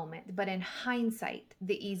in the moment, but in hindsight,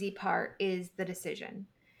 the easy part is the decision.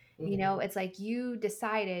 Hmm. It's like you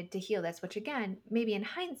decided to heal this, which again, maybe in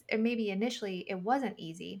hindsight, or maybe initially it wasn't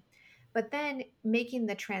easy, but then making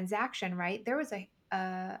the transaction, right? There was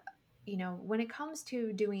when it comes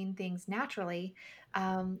to doing things naturally,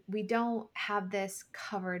 we don't have this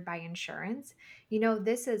covered by insurance.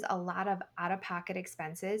 This is a lot of out of pocket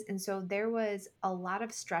expenses. And so there was a lot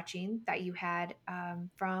of stretching that you had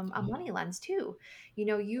from a money lens too.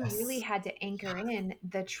 You really Yes. had to anchor in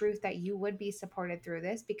the truth that you would be supported through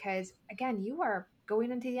this because, again, you are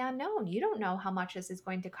going into the unknown. You don't know how much this is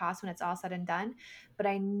going to cost when it's all said and done. But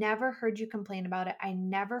I never heard you complain about it. I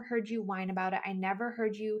never heard you whine about it. I never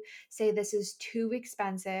heard you say this is too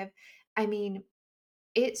expensive. I mean,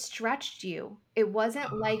 it stretched you. It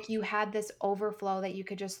wasn't like you had this overflow that you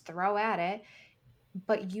could just throw at it,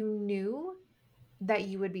 but you knew that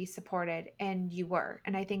you would be supported and you were.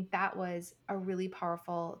 And I think that was a really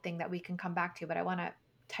powerful thing that we can come back to, but I want to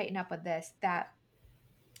tighten up with this that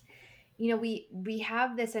we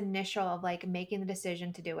have this initial of like making the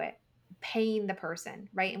decision to do it, paying the person,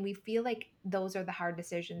 right? And we feel like those are the hard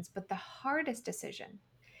decisions, but the hardest decision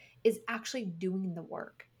is actually doing the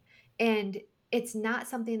work. And it's not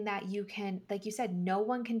something that you can, like you said, no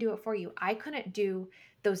one can do it for you. I couldn't do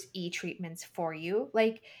those treatments for you.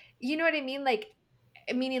 Like, you know what I mean? Like,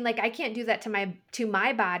 meaning like I can't do that to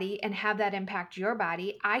my body and have that impact your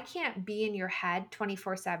body. I can't be in your head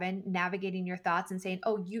 24/7 navigating your thoughts and saying,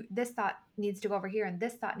 "Oh, you this thought needs to go over here and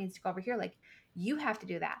this thought needs to go over here." Like you have to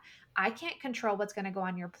do that. I can't control what's going to go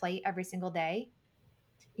on your plate every single day.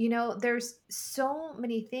 There's so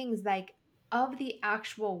many things like of the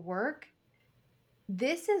actual work.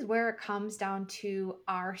 This is where it comes down to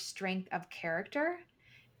our strength of character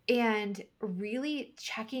and really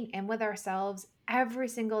checking in with ourselves every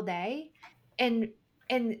single day and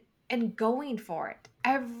and and going for it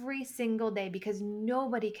every single day because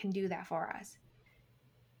nobody can do that for us.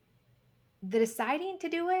 The deciding to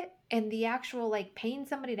do it and the actual like paying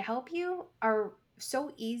somebody to help you are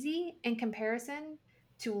so easy in comparison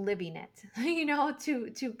to living it,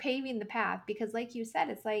 to paving the path because like you said,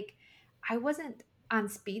 it's like I wasn't on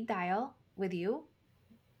speed dial with you.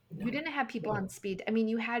 You No, didn't have people on no, speed. I mean,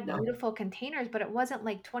 you had no, beautiful containers, but it wasn't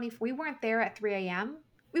like 20 we weren't there at 3 AM.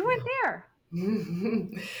 We weren't no. there.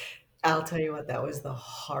 I'll tell you what, that was the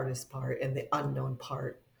hardest part and the unknown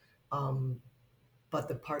part. Um, but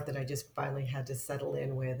the part that I just finally had to settle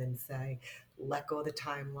in with and say, let go of the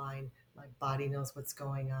timeline. My body knows what's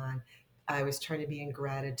going on. I was trying to be in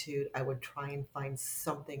gratitude. I would try and find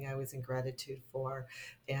something I was in gratitude for.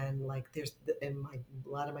 And like and a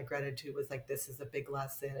lot of my gratitude was like, this is a big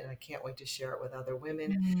lesson and I can't wait to share it with other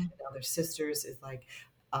women Mm, and other sisters is like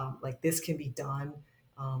this can be done.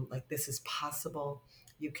 Like this is possible.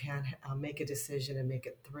 You can make a decision and make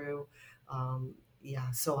it through.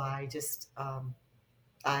 Yeah. So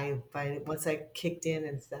once I kicked in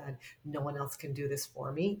and said, no one else can do this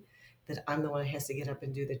for me, that I'm the one who has to get up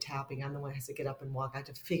and do the tapping. I'm the one who has to get up and walk. I have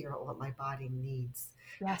to figure out what my body needs.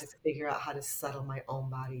 I have to yes. figure out how to settle my own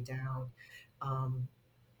body down. Um,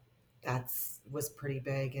 that's was pretty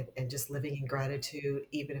big and just living in gratitude,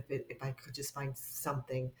 even if I could just find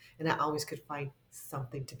something, and I always could find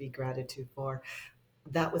something to be gratitude for.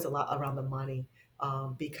 That was a lot around the money,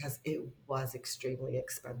 because it was extremely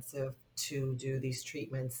expensive to do these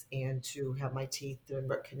treatments and to have my teeth and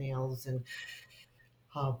root canals and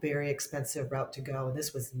a very expensive route to go. And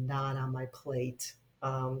this was not on my plate.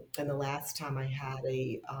 And the last time I had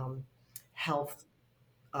a health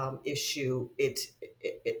issue,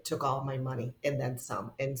 it took all my money and then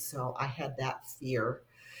some. And so I had that fear,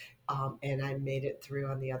 and I made it through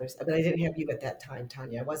on the other side. But I didn't have you at that time,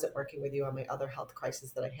 Tanya. I wasn't working with you on my other health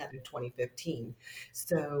crisis that I had in 2015.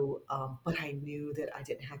 So, but I knew that I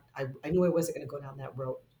didn't have. I knew I wasn't going to go down that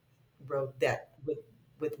road that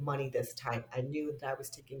with money this time. I knew that I was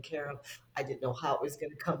taken care of. I didn't know how it was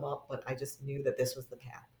going to come up, but I just knew that this was the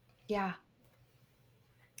path. Yeah.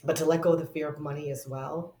 But to let go of the fear of money as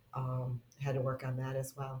well, I had to work on that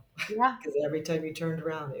as well. Yeah. Because every time you turned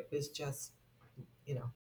around, it was just, you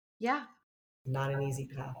know, Yeah. not an easy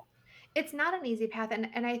path. It's not an easy path,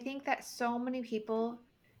 and I think that so many people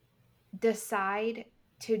decide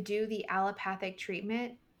to do the allopathic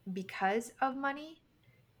treatment because of money.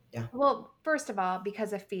 Yeah. Well, first of all,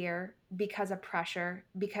 because of fear, because of pressure,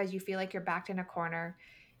 because you feel like you're backed in a corner,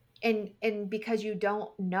 and because you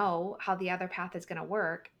don't know how the other path is gonna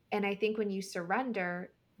work, and I think when you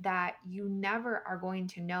surrender that you never are going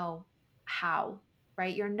to know how,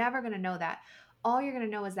 right? You're never gonna know that. All you're gonna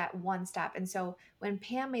know is that one step, and so when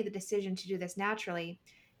Pam made the decision to do this naturally,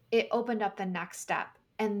 it opened up the next step,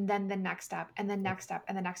 and then the next step, and the next step,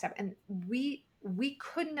 and the next step, and we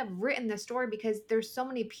couldn't have written the story because there's so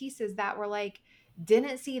many pieces that were like,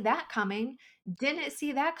 "Didn't see that coming, didn't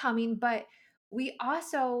see that coming," but we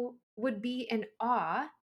also would be in awe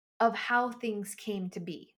of how things came to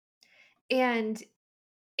be. And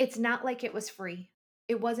it's not like it was free.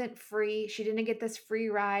 It wasn't free. She didn't get this free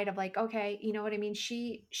ride of like, okay, you know what I mean?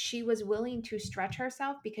 She was willing to stretch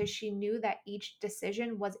herself because she knew that each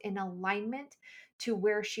decision was in alignment to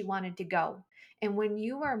where she wanted to go. And when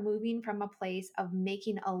you are moving from a place of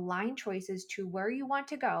making aligned choices to where you want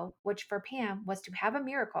to go, which for Pam was to have a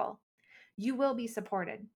miracle, you will be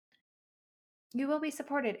supported. You will be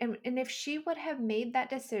supported, and if she would have made that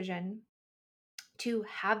decision to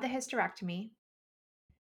have the hysterectomy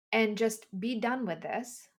and just be done with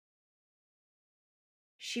this,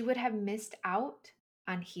 she would have missed out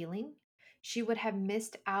on healing. She would have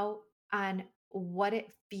missed out on what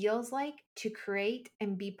it feels like to create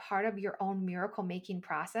and be part of your own miracle making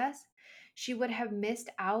process. She would have missed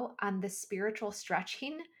out on the spiritual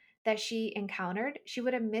stretching that she encountered. She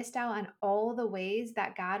would have missed out on all the ways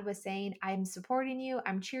that God was saying, I'm supporting you,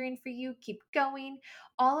 I'm cheering for you, keep going.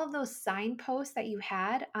 All of those signposts that you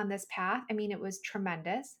had on this path, I mean, it was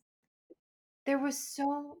tremendous. There was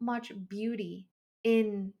so much beauty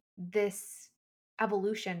in this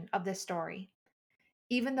evolution of this story,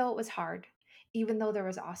 even though it was hard, even though there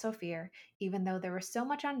was also fear, even though there was so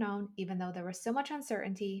much unknown, even though there was so much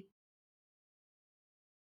uncertainty,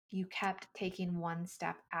 you kept taking one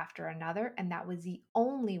step after another. And that was the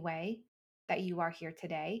only way that you are here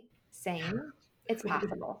today saying it's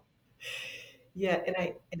possible. Yeah, and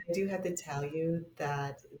I do have to tell you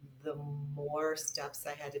that the more steps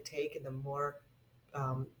I had to take and the more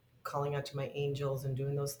um, calling out to my angels and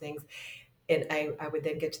doing those things, and I would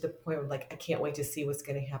then get to the point where like I can't wait to see what's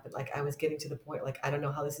going to happen. Like I was getting to the point like I don't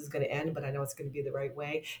know how this is going to end, but I know it's going to be the right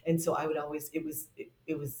way. And so I would always it was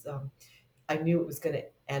I knew it was going to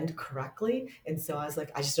end correctly. And so I was like,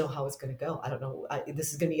 I just know how it's going to go. I don't know.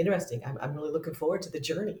 This is going to be interesting. I'm really looking forward to the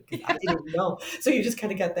journey because I didn't know. So you just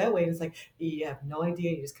kind of got that way. And it's like, you have no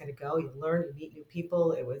idea. You just kind of go, you learn, you meet new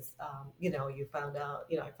people. It was, you found out,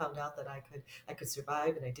 I found out that I could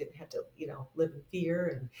survive and I didn't have to, live in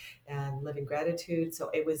fear and live in gratitude. So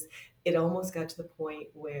it almost got to the point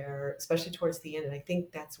where, especially towards the end, and I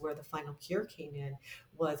think that's where the final cure came in,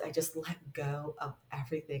 was I just let go of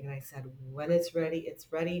everything. And I said, when it's ready,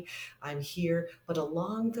 it's ready. I'm here. But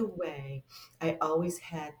along the way, I always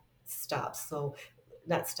had stops. So,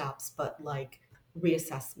 not stops, but like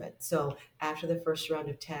reassessment. So, after the first round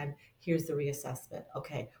of 10, here's the reassessment.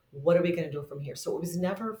 Okay, what are we going to do from here? So, it was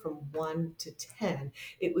never from 1 to 10.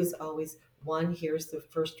 It was always one, here's the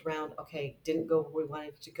first round. Okay, didn't go where we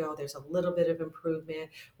wanted it to go. There's a little bit of improvement.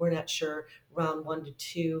 We're not sure. Round 1 to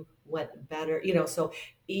 2 went better. So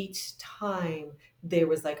each time there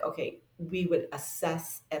was like, okay, we would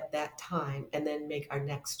assess at that time and then make our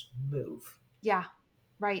next move. Yeah.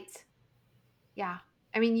 Right. Yeah.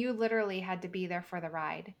 I mean, you literally had to be there for the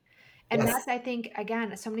ride. And Yes, that's, I think,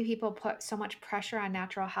 again, so many people put so much pressure on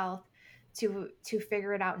natural health to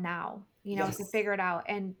figure it out now, to yes, figure it out,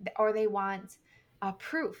 or they want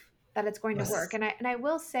proof that it's going to work. yes. And I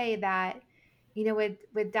will say that,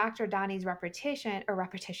 with Dr. Donnie's reputation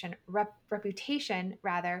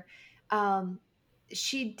rather, um,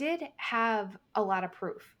 she did have a lot of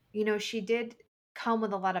proof. She did come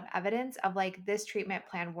with a lot of evidence of like this treatment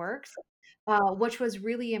plan works, which was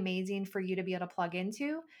really amazing for you to be able to plug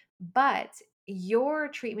into. But your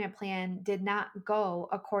treatment plan did not go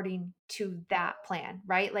according to that plan,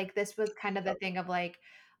 right? Like this was kind of the thing of like,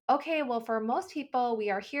 okay, well, for most people,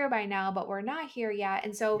 we are here by now, but we're not here yet.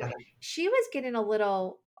 And so Yeah. she was getting a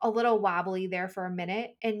little wobbly there for a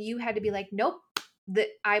minute, and you had to be like, nope, that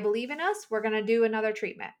I believe in us. We're gonna do another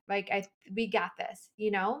treatment. Like we got this.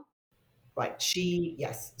 Right.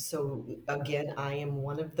 Yes. So again, I am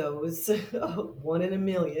one of those, one in a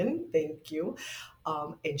million. Thank you.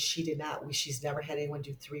 And she did not. She's never had anyone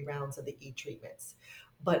do 3 rounds of the treatments.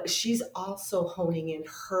 But she's also honing in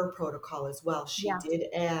her protocol as well. She Yeah, did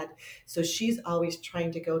add, so she's always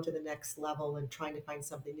trying to go to the next level and trying to find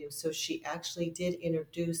something new. So she actually did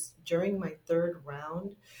introduce during my third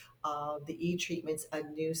round of the treatments a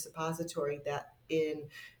new suppository that in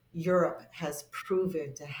Europe has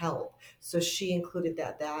proven to help. So she included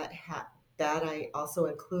that I also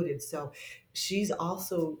included. So she's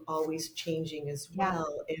also always changing as yeah,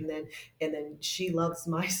 well. And then she loves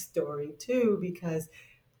my story too because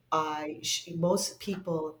most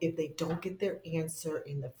people, if they don't get their answer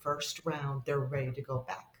in the first round, they're ready to go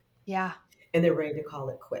back yeah, and they're ready to call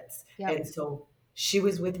it quits. yep, And so she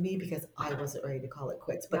was with me because I wasn't ready to call it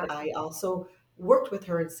quits. yep, But I also worked with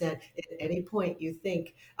her and said, at any point you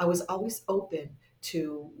think, I was always open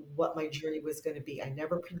to what my journey was going to be. I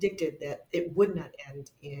never predicted that it would not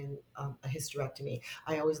end in a hysterectomy.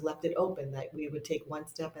 I always left it open that we would take one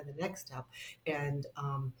step and the next step. And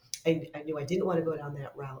I knew I didn't want to go down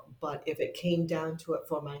that route, but if it came down to it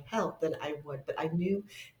for my health, then I would. But I knew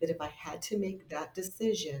that if I had to make that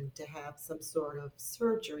decision to have some sort of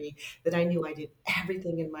surgery, that I knew I did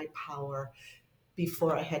everything in my power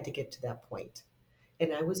before I had to get to that point.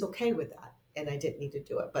 And I was okay with that. And I didn't need to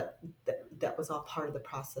do it, but that was all part of the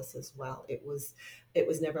process as well. It was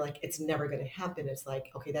never like it's never going to happen. It's like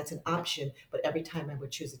okay, that's an option, but every time I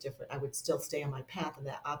would choose a different, I would still stay on my path, and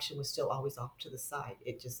that option was still always off to the side.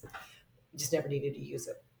 It just never needed to use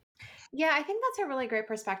it. yeah. I think that's a really great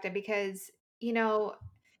perspective because you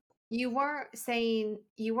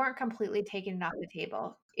weren't completely taking it off the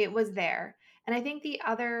table. It was there. And I think the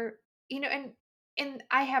other, and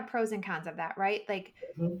I have pros and cons of that, right? Like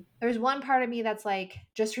Mhm. there's one part of me that's like,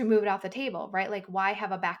 just remove it off the table, right? Like why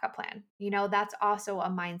have a backup plan? That's also a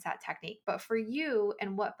mindset technique. But for you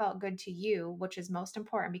and what felt good to you, which is most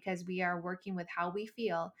important because we are working with how we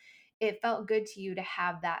feel, it felt good to you to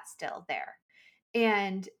have that still there.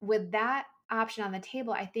 And with that option on the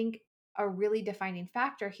table, I think a really defining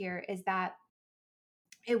factor here is that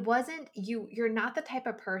it wasn't you're not the type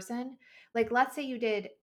of person, like let's say you did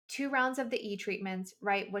 2 rounds of the treatments,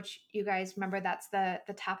 right? Which you guys remember, that's the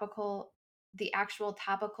actual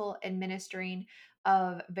topical administering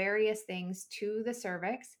of various things to the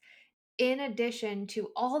cervix, in addition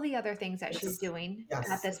to all the other things that she's Yes, doing at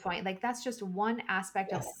yes, this point. Like that's just one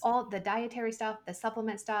aspect of yes. all the dietary stuff, the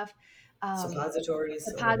supplement stuff, um, Suppositories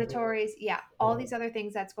or whatever. suppositories, yeah, all Yeah. these other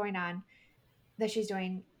things that's going on that she's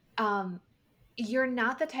doing. Um, you're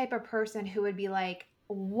not the type of person who would be like,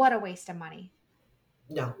 "What a waste of money."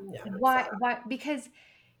 No, yeah, it's What? Because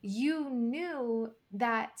you knew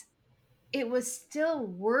that it was still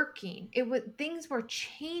working. It would things were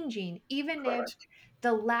changing even if Correct.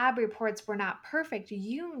 the lab reports were not perfect.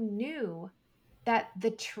 You knew that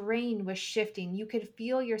the terrain was shifting. You could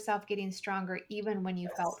feel yourself getting stronger even when you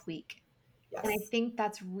felt Yes. weak. And I Yes. think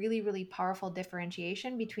that's really, really powerful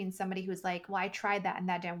differentiation between somebody who's like, "Well, I tried that and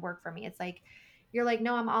that didn't work for me." It's like you're like,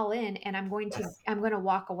 "No, I'm all in and Yes. I'm going to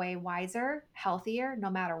walk away wiser, healthier no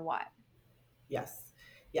matter what." Yes.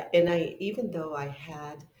 Yeah, and I even though I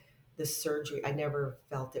had the surgery, I never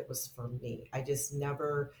felt it was for me. I just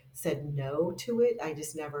never said no to it. I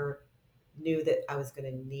just never knew that I was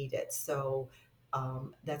gonna need it. So,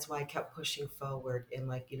 that's why I kept pushing forward and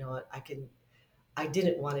like, you know what, I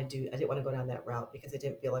didn't want to go down that route because I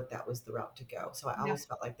didn't feel like that was the route to go. So I Yeah. always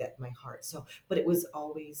felt like that in my heart. So, but it was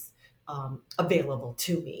always available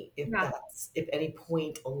to me Yeah. if any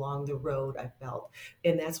point along the road I felt,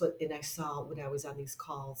 and that's what, and I saw when I was on these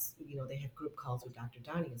calls, you know, they had group calls with Dr.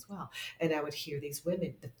 Donnie as well. And I would hear these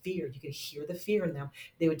women, the fear, you could hear the fear in them.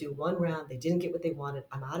 They would do one round, they didn't get what they wanted.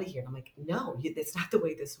 I'm out of here. And I'm like, no, that's not the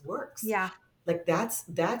way this works. Yeah. Like that's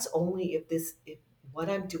only if what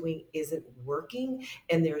I'm doing isn't working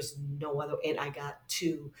and there's no other, and I got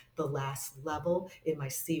to the last level in my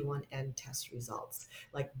C1N test results.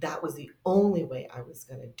 Like that was the only way I was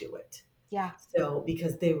going to do it. Yeah. So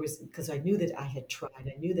because I knew that I had tried,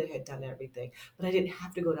 I knew that I had done everything, but I didn't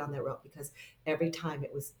have to go down that route because every time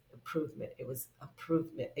it was improvement. It was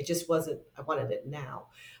improvement. It just wasn't. I wanted it now,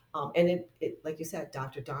 and it like you said,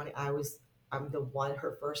 Dr. Donnie. I'm the one,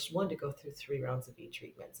 her first one to go through 3 rounds of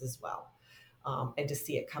treatments as well, and to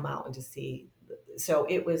see it come out and to see. So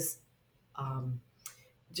it was um,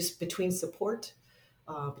 just between support,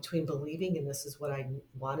 between believing, and this is what I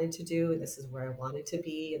wanted to do, and this is where I wanted to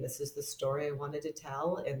be, and this is the story I wanted to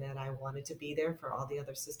tell, and that I wanted to be there for all the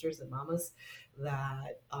other sisters and mamas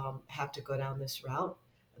that have to go down this route.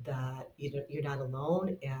 That you know you're not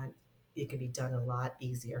alone, and it can be done a lot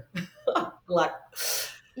easier. Like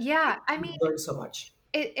Yeah. I you mean, learn so much.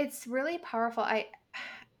 it's really powerful. I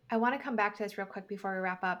wanna come back to this real quick before we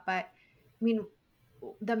wrap up, but, I mean,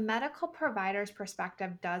 the medical provider's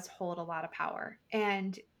perspective does hold a lot of power,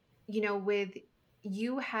 and, with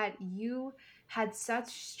you had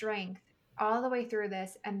such strength all the way through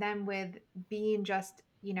this, and then with being just,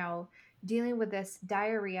 dealing with this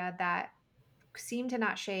diarrhea that seemed to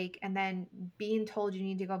not shake, and then being told you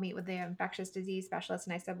need to go meet with the infectious disease specialist,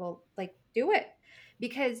 and I said, "Well, like, do it."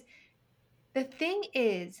 Because the thing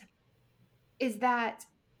is that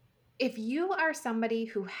if you are somebody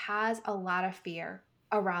who has a lot of fear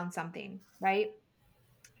around something, right?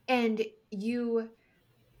 And you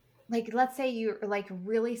like let's say you're like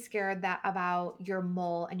really scared that about your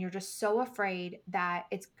mole and you're just so afraid that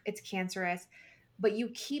it's cancerous, but you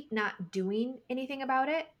keep not doing anything about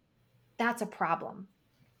it, that's a problem,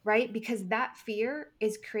 right? Because that fear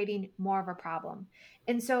is creating more of a problem.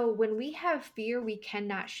 And so when we have fear we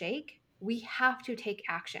cannot shake, we have to take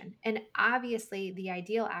action. And obviously, the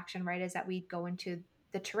ideal action, right, is that we go into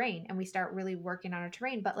the terrain and we start really working on our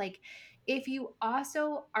terrain. But like, if you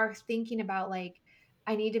also are thinking about, like,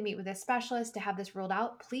 I need to meet with a specialist to have this ruled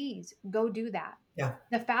out, please go do that. Yeah,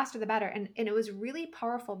 The faster the better. And it was really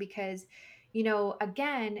powerful because,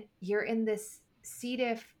 again, you're in this C.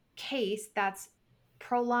 diff case that's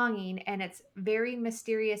prolonging and it's very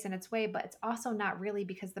mysterious in its way, but it's also not really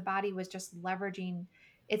because the body was just leveraging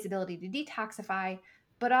its ability to detoxify,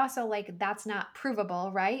 but also like that's not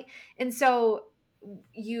provable, right? And so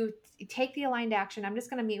you take the aligned action. I'm just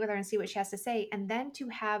going to meet with her and see what she has to say. And then to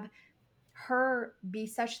have her be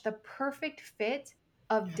such the perfect fit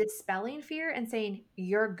of yeah, dispelling fear and saying,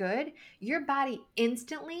 "You're good," your body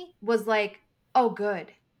instantly was like, "Oh,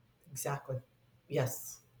 good." exactly.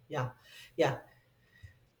 Yes, yeah, yeah.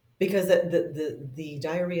 Because the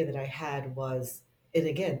diarrhea that I had was, and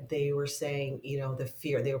again, they were saying, you know, the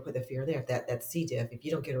fear, they would put the fear there, that C. diff, if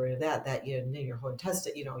you don't get rid of that, your whole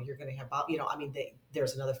intestine, you know, you're going to have, I mean,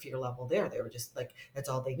 there's another fear level there. They were just like, that's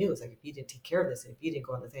all they knew. It's like, if you didn't take care of this, and if you didn't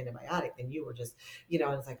go on this antibiotic, then you were just, and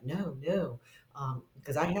it's like, no, no.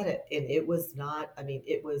 Because I had it and it was not, I mean,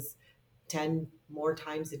 it was 10 more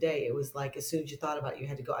times a day. It was like as soon as you thought about it, you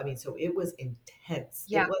had to go. I mean, so it was intense.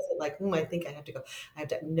 It Yeah. wasn't like, I think I have to go. I have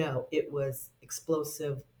to, no, it was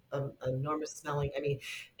explosive, enormous smelling. I mean,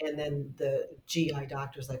 and then the GI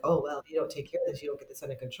doctor's like, oh, well, if you don't take care of this, you don't get this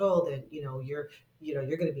under control, then, you're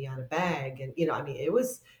going to be on a bag. And, I mean,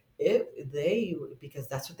 because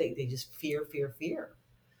that's what they just fear, fear, fear.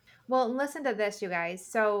 Well, and listen to this, you guys.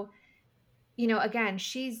 So, again,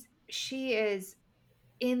 she is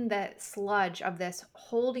in the sludge of this,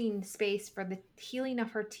 holding space for the healing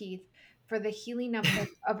of her teeth, for the healing of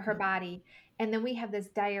her body. and then we have this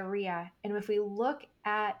diarrhea. And if we look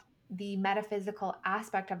at the metaphysical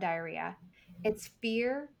aspect of diarrhea, it's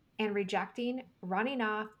fear and rejecting, running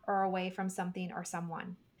off or away from something or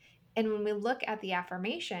someone. And when we look at the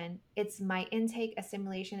affirmation, it's my intake,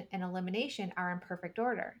 assimilation, and elimination are in perfect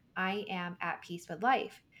order. I am at peace with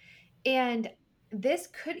life. And this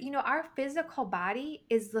could, our physical body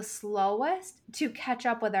is the slowest to catch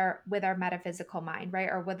up with our metaphysical mind, right?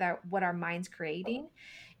 Or with our what our mind's creating.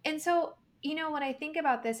 And so, when I think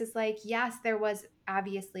about this, it's like, yes, there was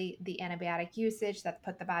obviously the antibiotic usage that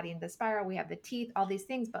put the body in the spiral. We have the teeth, all these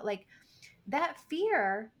things, but like that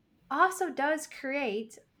fear also does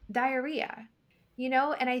create diarrhea,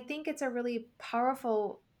 and I think it's a really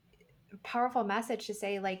powerful message to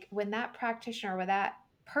say, like, when that practitioner or that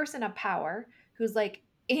person of power who's like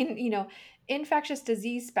infectious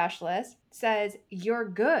disease specialist says you're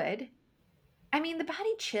good. I mean, the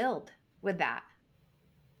body chilled with that.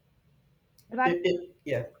 The body,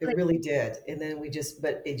 Yeah, it like, really did. And then we just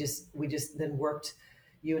then worked,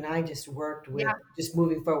 you and I just worked yeah, with just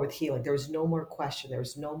moving forward with healing. There was no more question. There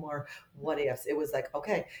was no more what ifs. It was like,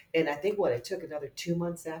 okay. And I think it took another 2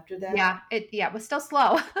 months after that. it was still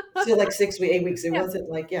slow. Still like 6 weeks, 8 weeks. It Yeah, wasn't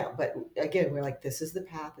like, yeah, but again, we're like, this is the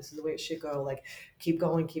path. This is the way it should go. Like, keep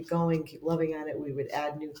going, keep going, keep loving on it. We would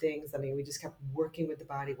add new things. I mean, we just kept working with the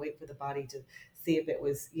body, wait for the body to see if it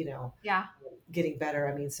was, yeah. getting better.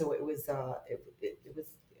 I mean, so it was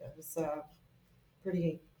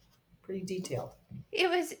pretty pretty detailed. It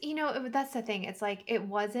was, that's the thing. It's like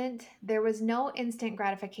there was no instant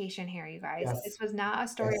gratification here, you guys. This Yes, was not a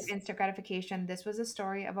story of yes. instant gratification. This was a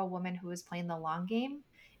story of a woman who was playing the long game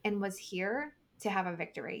and was here to have a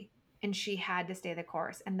victory. And she had to stay the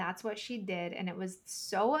course. And that's what she did. And it was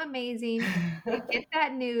so amazing to get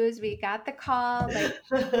that news. We got the call, like,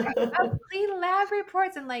 clean lab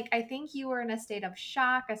reports. And like, I think you were in a state of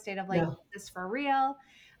shock, a state of like, No. is this for real?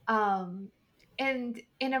 Um, and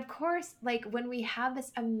of course, like when we have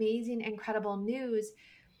this amazing, incredible news,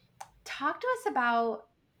 talk to us about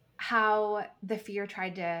how the fear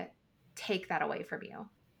tried to take that away from you.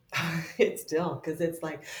 It's still because it's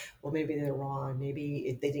like, well, maybe they're wrong.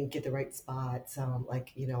 Maybe they didn't get the right spots.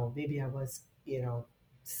 Like, maybe I was,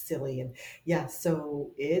 silly. And yeah,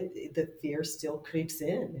 so the fear still creeps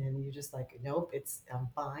in, and you're just like, nope, I'm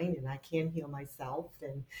fine, and I can heal myself,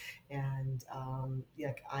 and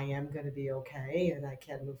yeah, I am going to be okay, and I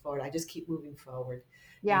can move forward. I just keep moving forward,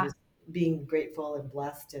 and Yeah. just being grateful and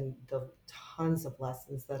blessed, and the tons of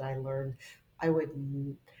lessons that I learned. I would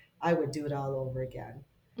I would do it all over again,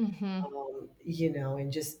 Hmm.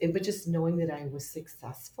 but just knowing that I was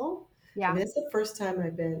successful. I Yeah. mean, it's the first time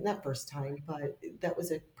I've been, not first time, but that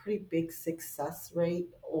was a pretty big success rate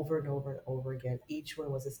over and over and over again. Each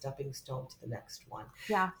one was a stepping stone to the next one.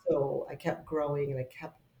 Yeah. So I kept growing and I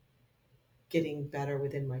kept getting better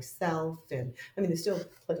within myself. And I mean, there's still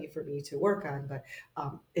plenty for me to work on, but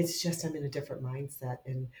it's just I'm in a different mindset.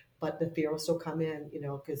 But the fear will still come in,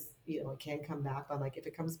 because it can come back. But I'm like, if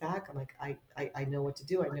it comes back, I'm like, I know what to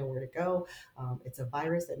do. I know where to go. It's a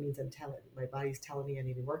virus. That means my body's telling me I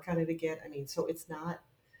need to work on it again. I mean, so it's not,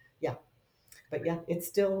 yeah, but yeah, it's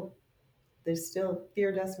still there's still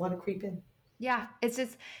fear does want to creep in. Yeah. It's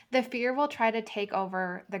just the fear will try to take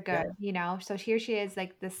over the Yeah, good. So here she is,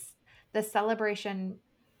 like the celebration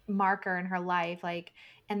marker in her life, like,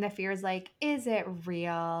 and the fear is like, is it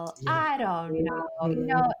real? yeah. I don't know.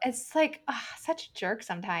 Mhm. It's like, such a jerk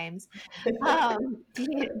sometimes. But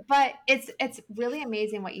it's really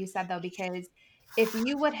amazing what you said though, because if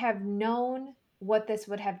you would have known what this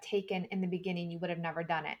would have taken in the beginning, you would have never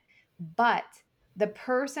done it. But the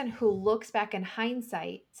person who looks back in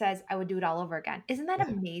hindsight says, I would do it all over again. Isn't that Yeah.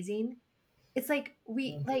 amazing? It's like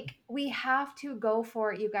Mhm. we have to go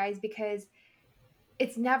for it, you guys, because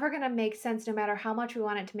it's never going to make sense no matter how much we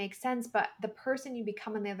want it to make sense. But the person you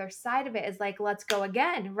become on the other side of it is like, let's go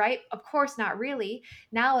again, right? Of course, not really.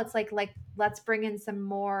 Now it's like let's bring in some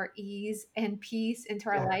more ease and peace into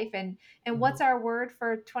our Yeah. life. And what's Mhm. our word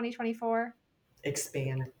for 2024?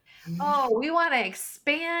 Expand. Oh, we want to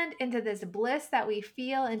expand into this bliss that we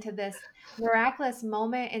feel, into this miraculous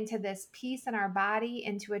moment, into this peace in our body,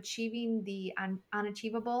 into achieving the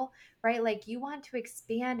unachievable, right? Like you want to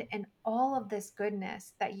expand in all of this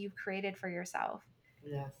goodness that you've created for yourself.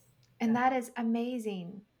 Yes. And Yeah. that is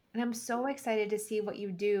amazing. And I'm so excited to see what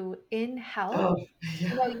you do in health. Oh,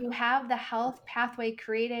 yeah. You have the health pathway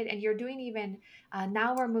created, and you're doing even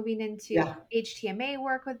now we're moving into Yeah. HTMA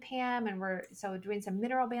work with Pam, and we're so doing some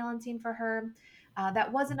mineral balancing for her.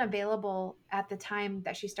 That wasn't available at the time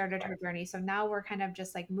that she started her journey. So now we're kind of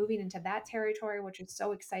just like moving into that territory, which is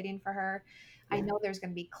so exciting for her. I Yeah. know there's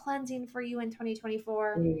going to be cleansing for you in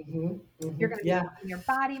 2024. You're going to be Yeah. loving your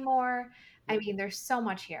body more. I mean, there's so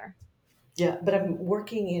much here. Yeah. But I'm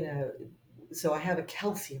working so I have a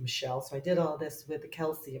calcium shell. So I did all this with the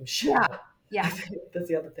calcium Yeah. shell. I Yeah. think that's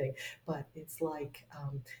the other thing. But it's like,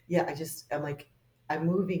 yeah, I'm like, I'm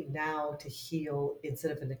moving now to heal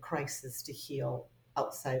instead of in a crisis to heal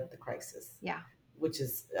outside of the crisis, Yeah. which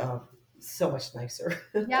is so much nicer.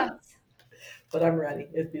 Yes. But I'm ready.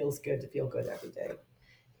 It feels good to feel good every day.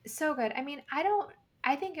 So good. I mean,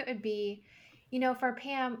 I think it would be, for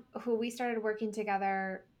Pam, who we started working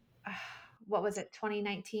together, uh, what was it,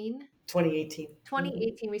 2019? 2018.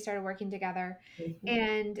 2018, we started working together. Hmm.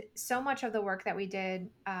 And so much of the work that we did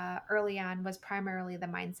early on was primarily the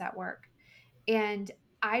mindset work. And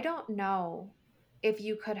I don't know if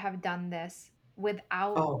you could have done this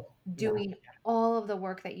without Oh, no. doing all of the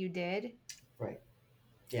work that you did. Right.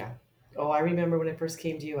 Yeah. Oh, I remember when I first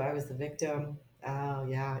came to you, I was the victim. Oh,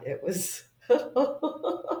 yeah, it was.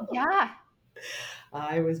 Yeah.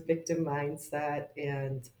 I was victim mindset.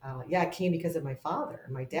 And yeah, it came because of my father.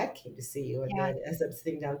 My dad came to see you. And Yeah. then as I'm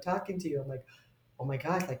sitting down talking to you, I'm like, oh my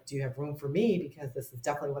God, like, do you have room for me? Because this is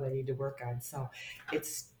definitely what I need to work on. So it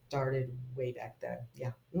started way back then.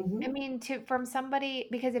 Yeah. I mean, from somebody,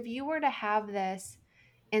 because if you were to have this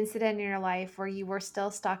incident in your life where you were still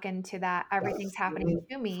stuck into that everything's happening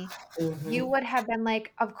Hmm. to me, you Hmm. would have been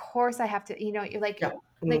like, of course I have to, you're Yeah. like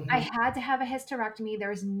I Hmm. had to have a hysterectomy.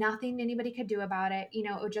 There's nothing anybody could do about it.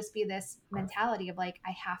 It would just be this mentality of like,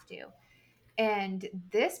 I have to. And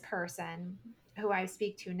this person who I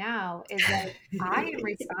speak to now is like, I am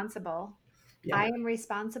responsible. I Yeah. am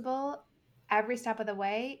responsible every step of the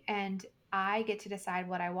way, and I get to decide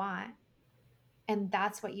what I want. And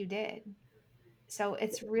that's what you did. So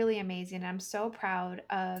it's really amazing. I'm so proud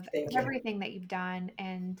of Thank you. everything that you've done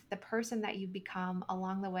and the person that you've become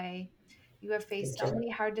along the way. You have faced Thank so you.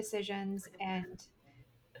 many hard decisions and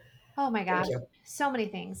oh my Thank gosh, you. so many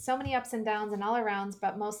things, so many ups and downs and all arounds,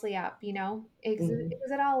 but mostly up, Hmm.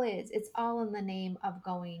 because it all is. It's all in the name of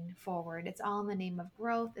going forward. It's all in the name of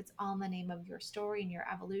growth. It's all in the name of your story and your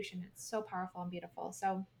evolution. It's so powerful and beautiful.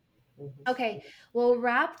 So, Hmm. okay, we'll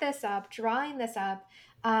wrap this up, drawing this up.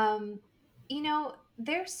 Um,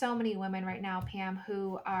 there's so many women right now, Pam,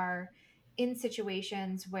 who are in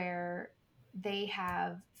situations where they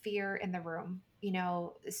have fear in the room,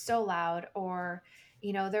 so loud, or,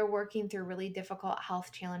 they're working through really difficult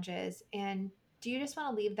health challenges. And do you just want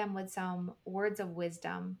to leave them with some words of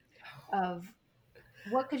wisdom of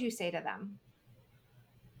what could you say to them?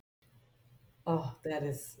 Oh, that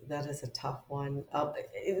is a tough one.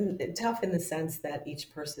 Tough in the sense that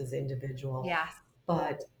each person is individual, Yes.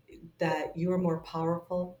 but that you are more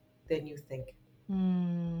powerful than you think.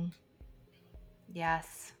 Mm,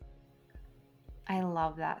 yes. I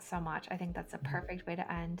love that so much. I think that's a Mhm. perfect way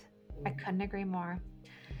to end. I Mhm. couldn't agree more.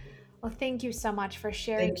 Well, thank you so much for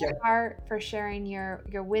sharing Thank your you. heart, for sharing your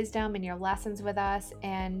wisdom and your lessons with us,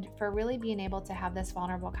 and for really being able to have this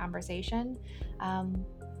vulnerable conversation. Um,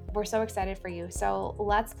 we're so excited for you. So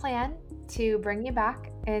let's plan to bring you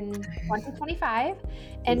back in 2025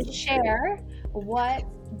 and This is great. share what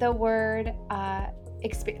the word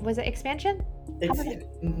was it expansion? How It's about yeah.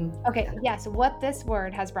 it? Okay, Yeah. yes, what this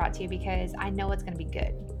word has brought to you because I know it's going to be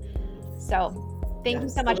good. So, thank Yeah. you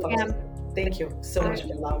so So much, pumped. Pam. Thank you so All much right.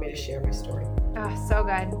 for allowing me to share my story. Oh, so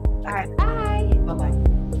good. All Okay. right. Bye. Bye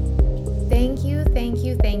bye. Thank you, thank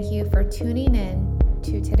you, thank you for tuning in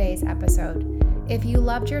to today's episode. If you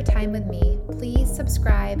loved your time with me, please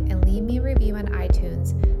subscribe and leave me a review on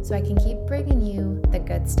iTunes so I can keep bringing you the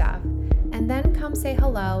good stuff. And then come say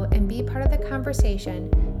hello and be part of the conversation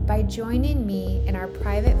by joining me in our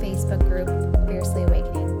private Facebook group, Fiercely